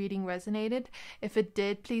that this reading resonated. If it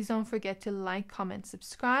did, please don't forget to like, comment,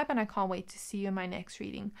 subscribe, and I can't wait to see you in my next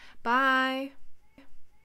reading. Bye!